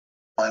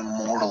 My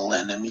mortal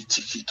enemy,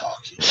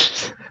 Tiki-Taki.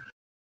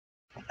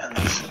 And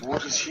they said,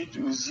 what does he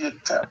do? Is he a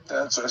tap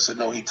dancer? I said,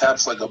 no, he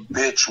taps like a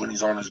bitch when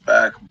he's on his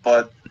back,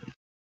 but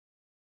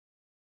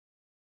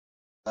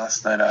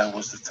last night I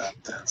was the tap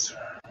dancer.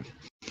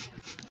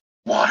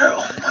 Why are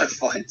all my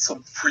fights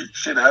some freak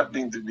shit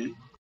happening to me?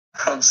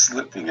 I'm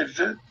slipping and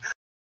shit.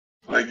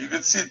 Like, you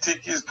can see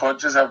Tiki's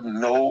punches have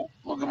no...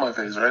 Look at my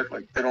face, right?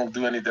 Like, they don't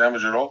do any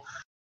damage at all.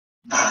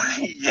 But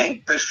he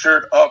yanked the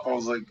shirt up. I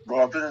was like,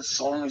 bro, I've been in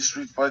so many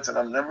street fights, and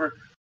I've never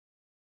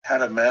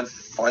had a man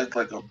fight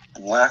like a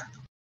black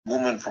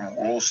woman from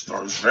World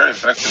Star. It's very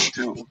effective,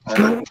 too.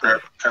 I'm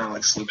like, kind of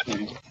like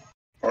slipping.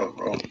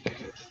 Bro.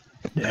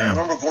 Yeah. I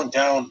remember going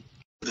down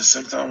the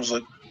second time, I was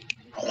like,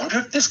 I wonder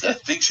if this guy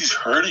thinks he's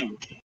hurting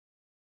me.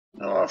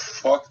 No,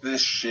 fuck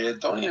this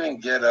shit. Don't even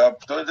get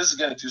up. This is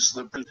getting too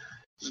slippery.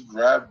 Just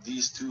grab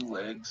these two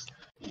legs,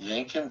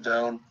 yank him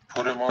down,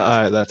 put him on.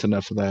 Alright, that's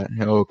enough of that.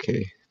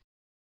 Okay.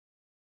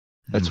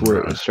 That's where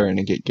it was starting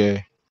to get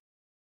gay.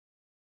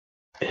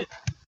 This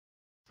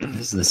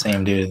is the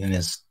same dude in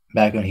his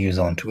back when he was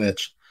on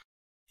Twitch.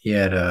 He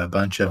had a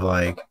bunch of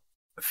like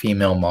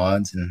female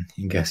mods, and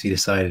I guess he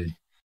decided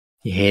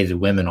he hated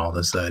women all of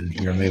a sudden.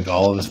 He removed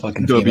all of his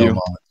fucking female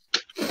mods.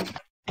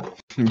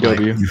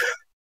 W. Like,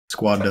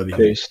 Squad W.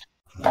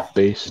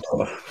 Based.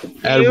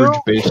 Average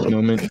based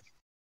moment.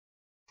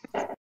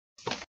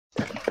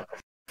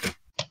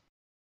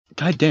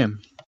 God damn.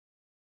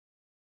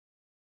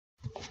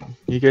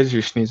 You guys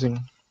hear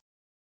sneezing?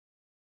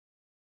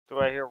 Do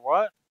I hear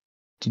what?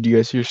 Did you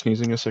guys hear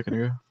sneezing a second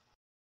ago?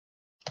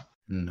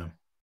 No.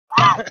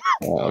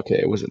 Okay,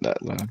 it wasn't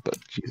that loud, but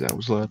geez, that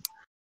was loud.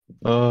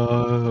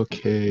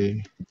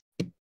 Okay.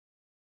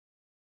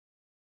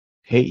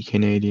 Hate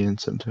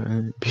Canadians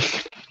sometimes.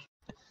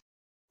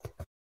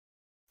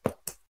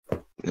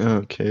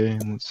 Okay,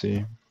 let's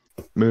see.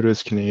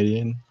 Muda's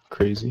Canadian.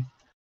 Crazy.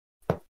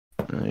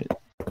 Alright.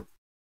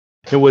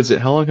 Hey, was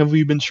it? How long have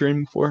we been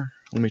streaming for?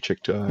 Let me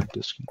check Discord.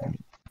 Let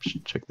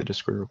me check the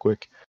Discord real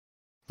quick.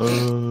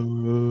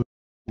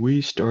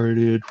 We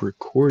started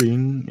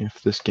recording.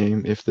 If this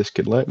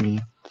could let me.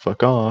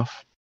 Fuck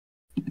off.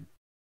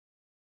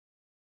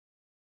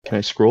 Can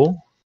I scroll?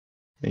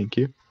 Thank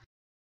you.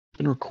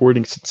 Been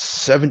recording since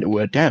 7.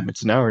 Well, damn,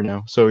 it's an hour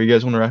now. So you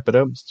guys want to wrap it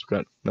up? Since we've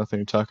got nothing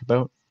to talk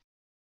about.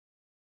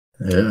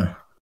 Yeah.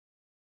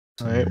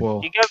 Alright,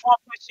 well. You guys want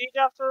to play Siege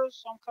after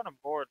this? I'm kind of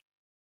bored.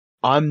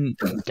 I'm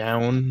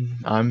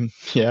down.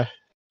 Yeah.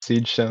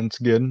 Siege sounds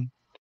good.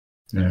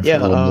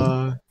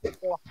 Yeah.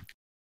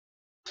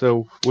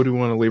 So what do we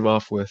want to leave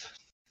off with?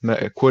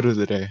 Quote of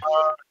the day.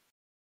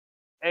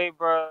 Hey,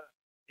 bro.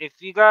 If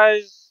you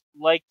guys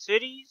like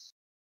titties,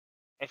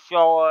 if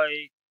y'all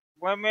like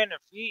women,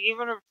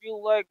 even if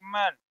you like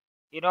men,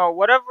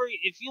 whatever.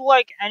 If you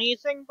like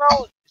anything,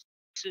 bro,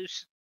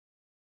 just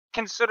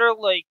consider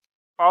like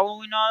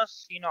following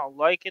us.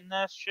 Liking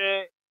this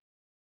shit.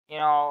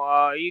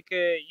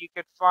 You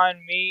could find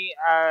me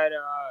at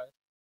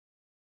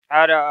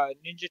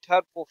Ninja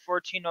Tadpole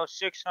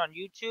 1406 on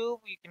YouTube.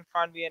 You can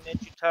find me at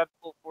Ninja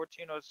Tadpole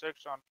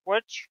 1406 on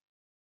Twitch,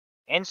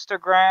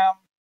 Instagram.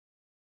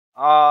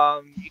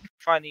 You can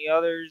find the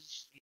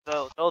others.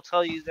 They'll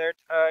tell you their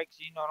tags.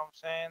 You know what I'm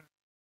saying?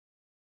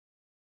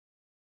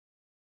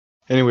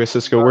 Anyway,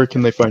 Cisco, where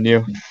can they find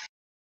you?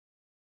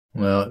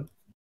 Well,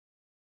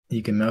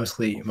 you can let's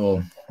see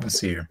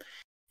here.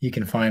 You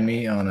can find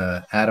me on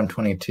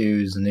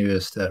Adam22's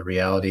newest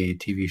reality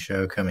TV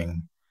show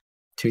coming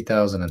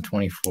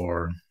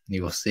 2024.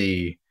 You will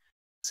see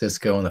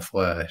Cisco in the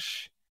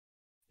flesh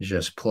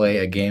just play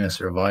a game of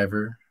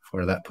Survivor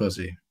for that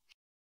pussy.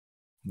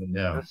 But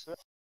yeah, That's it.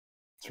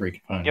 That's where you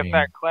can find Get me.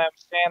 that clam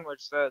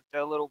sandwich, that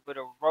little bit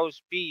of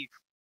roast beef.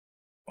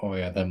 Oh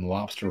yeah, them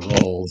lobster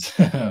rolls.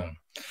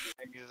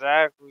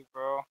 Exactly,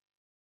 bro.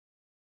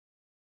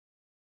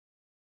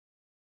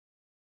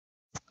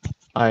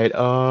 Alright,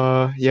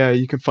 yeah,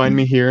 you can find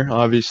me here.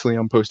 Obviously,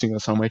 I'm posting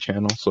this on my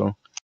channel, so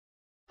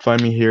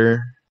find me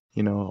here.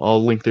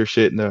 I'll link their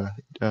shit in the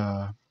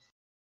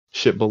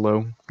shit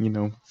below,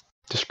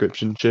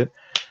 description shit.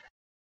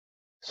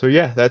 So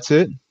yeah, that's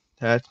it.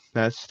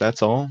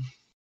 That's all.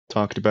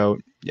 Talked about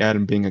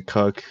Adam being a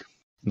cuck,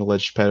 an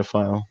alleged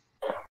pedophile.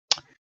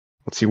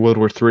 Let's see, World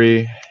War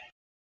III.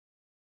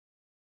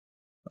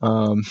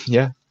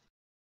 Yeah.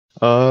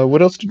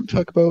 What else did we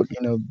talk about?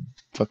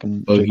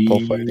 Fucking Jake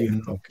Paul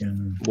fighting.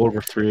 World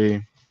War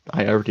III.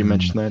 I already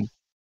mentioned that.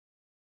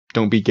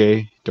 Don't be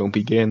gay. Don't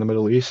be gay in the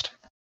Middle East.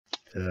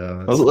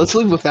 Let's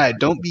leave with that.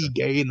 Don't be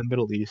gay in the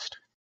Middle East.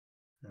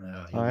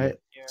 Alright.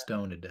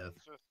 Stoned to death.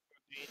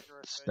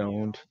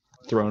 Stoned.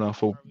 Thrown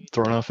off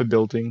a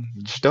building.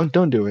 Just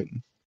don't do it.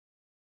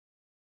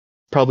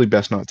 Probably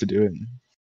best not to do it.